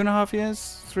 2.5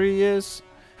 years, 3 years,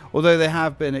 although they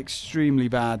have been extremely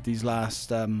bad these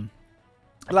last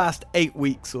 8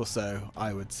 weeks or so,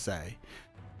 I would say.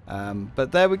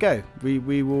 But there we go. We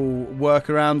will work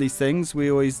around these things.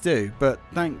 We always do. But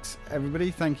thanks,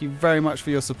 everybody. Thank you very much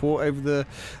for your support over the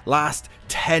last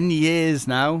 10 years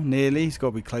now. Nearly. It's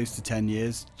got to be close to 10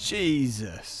 years.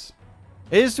 Jesus.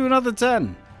 Here's to another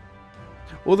 10.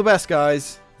 All the best,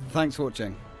 guys. Thanks for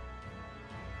watching.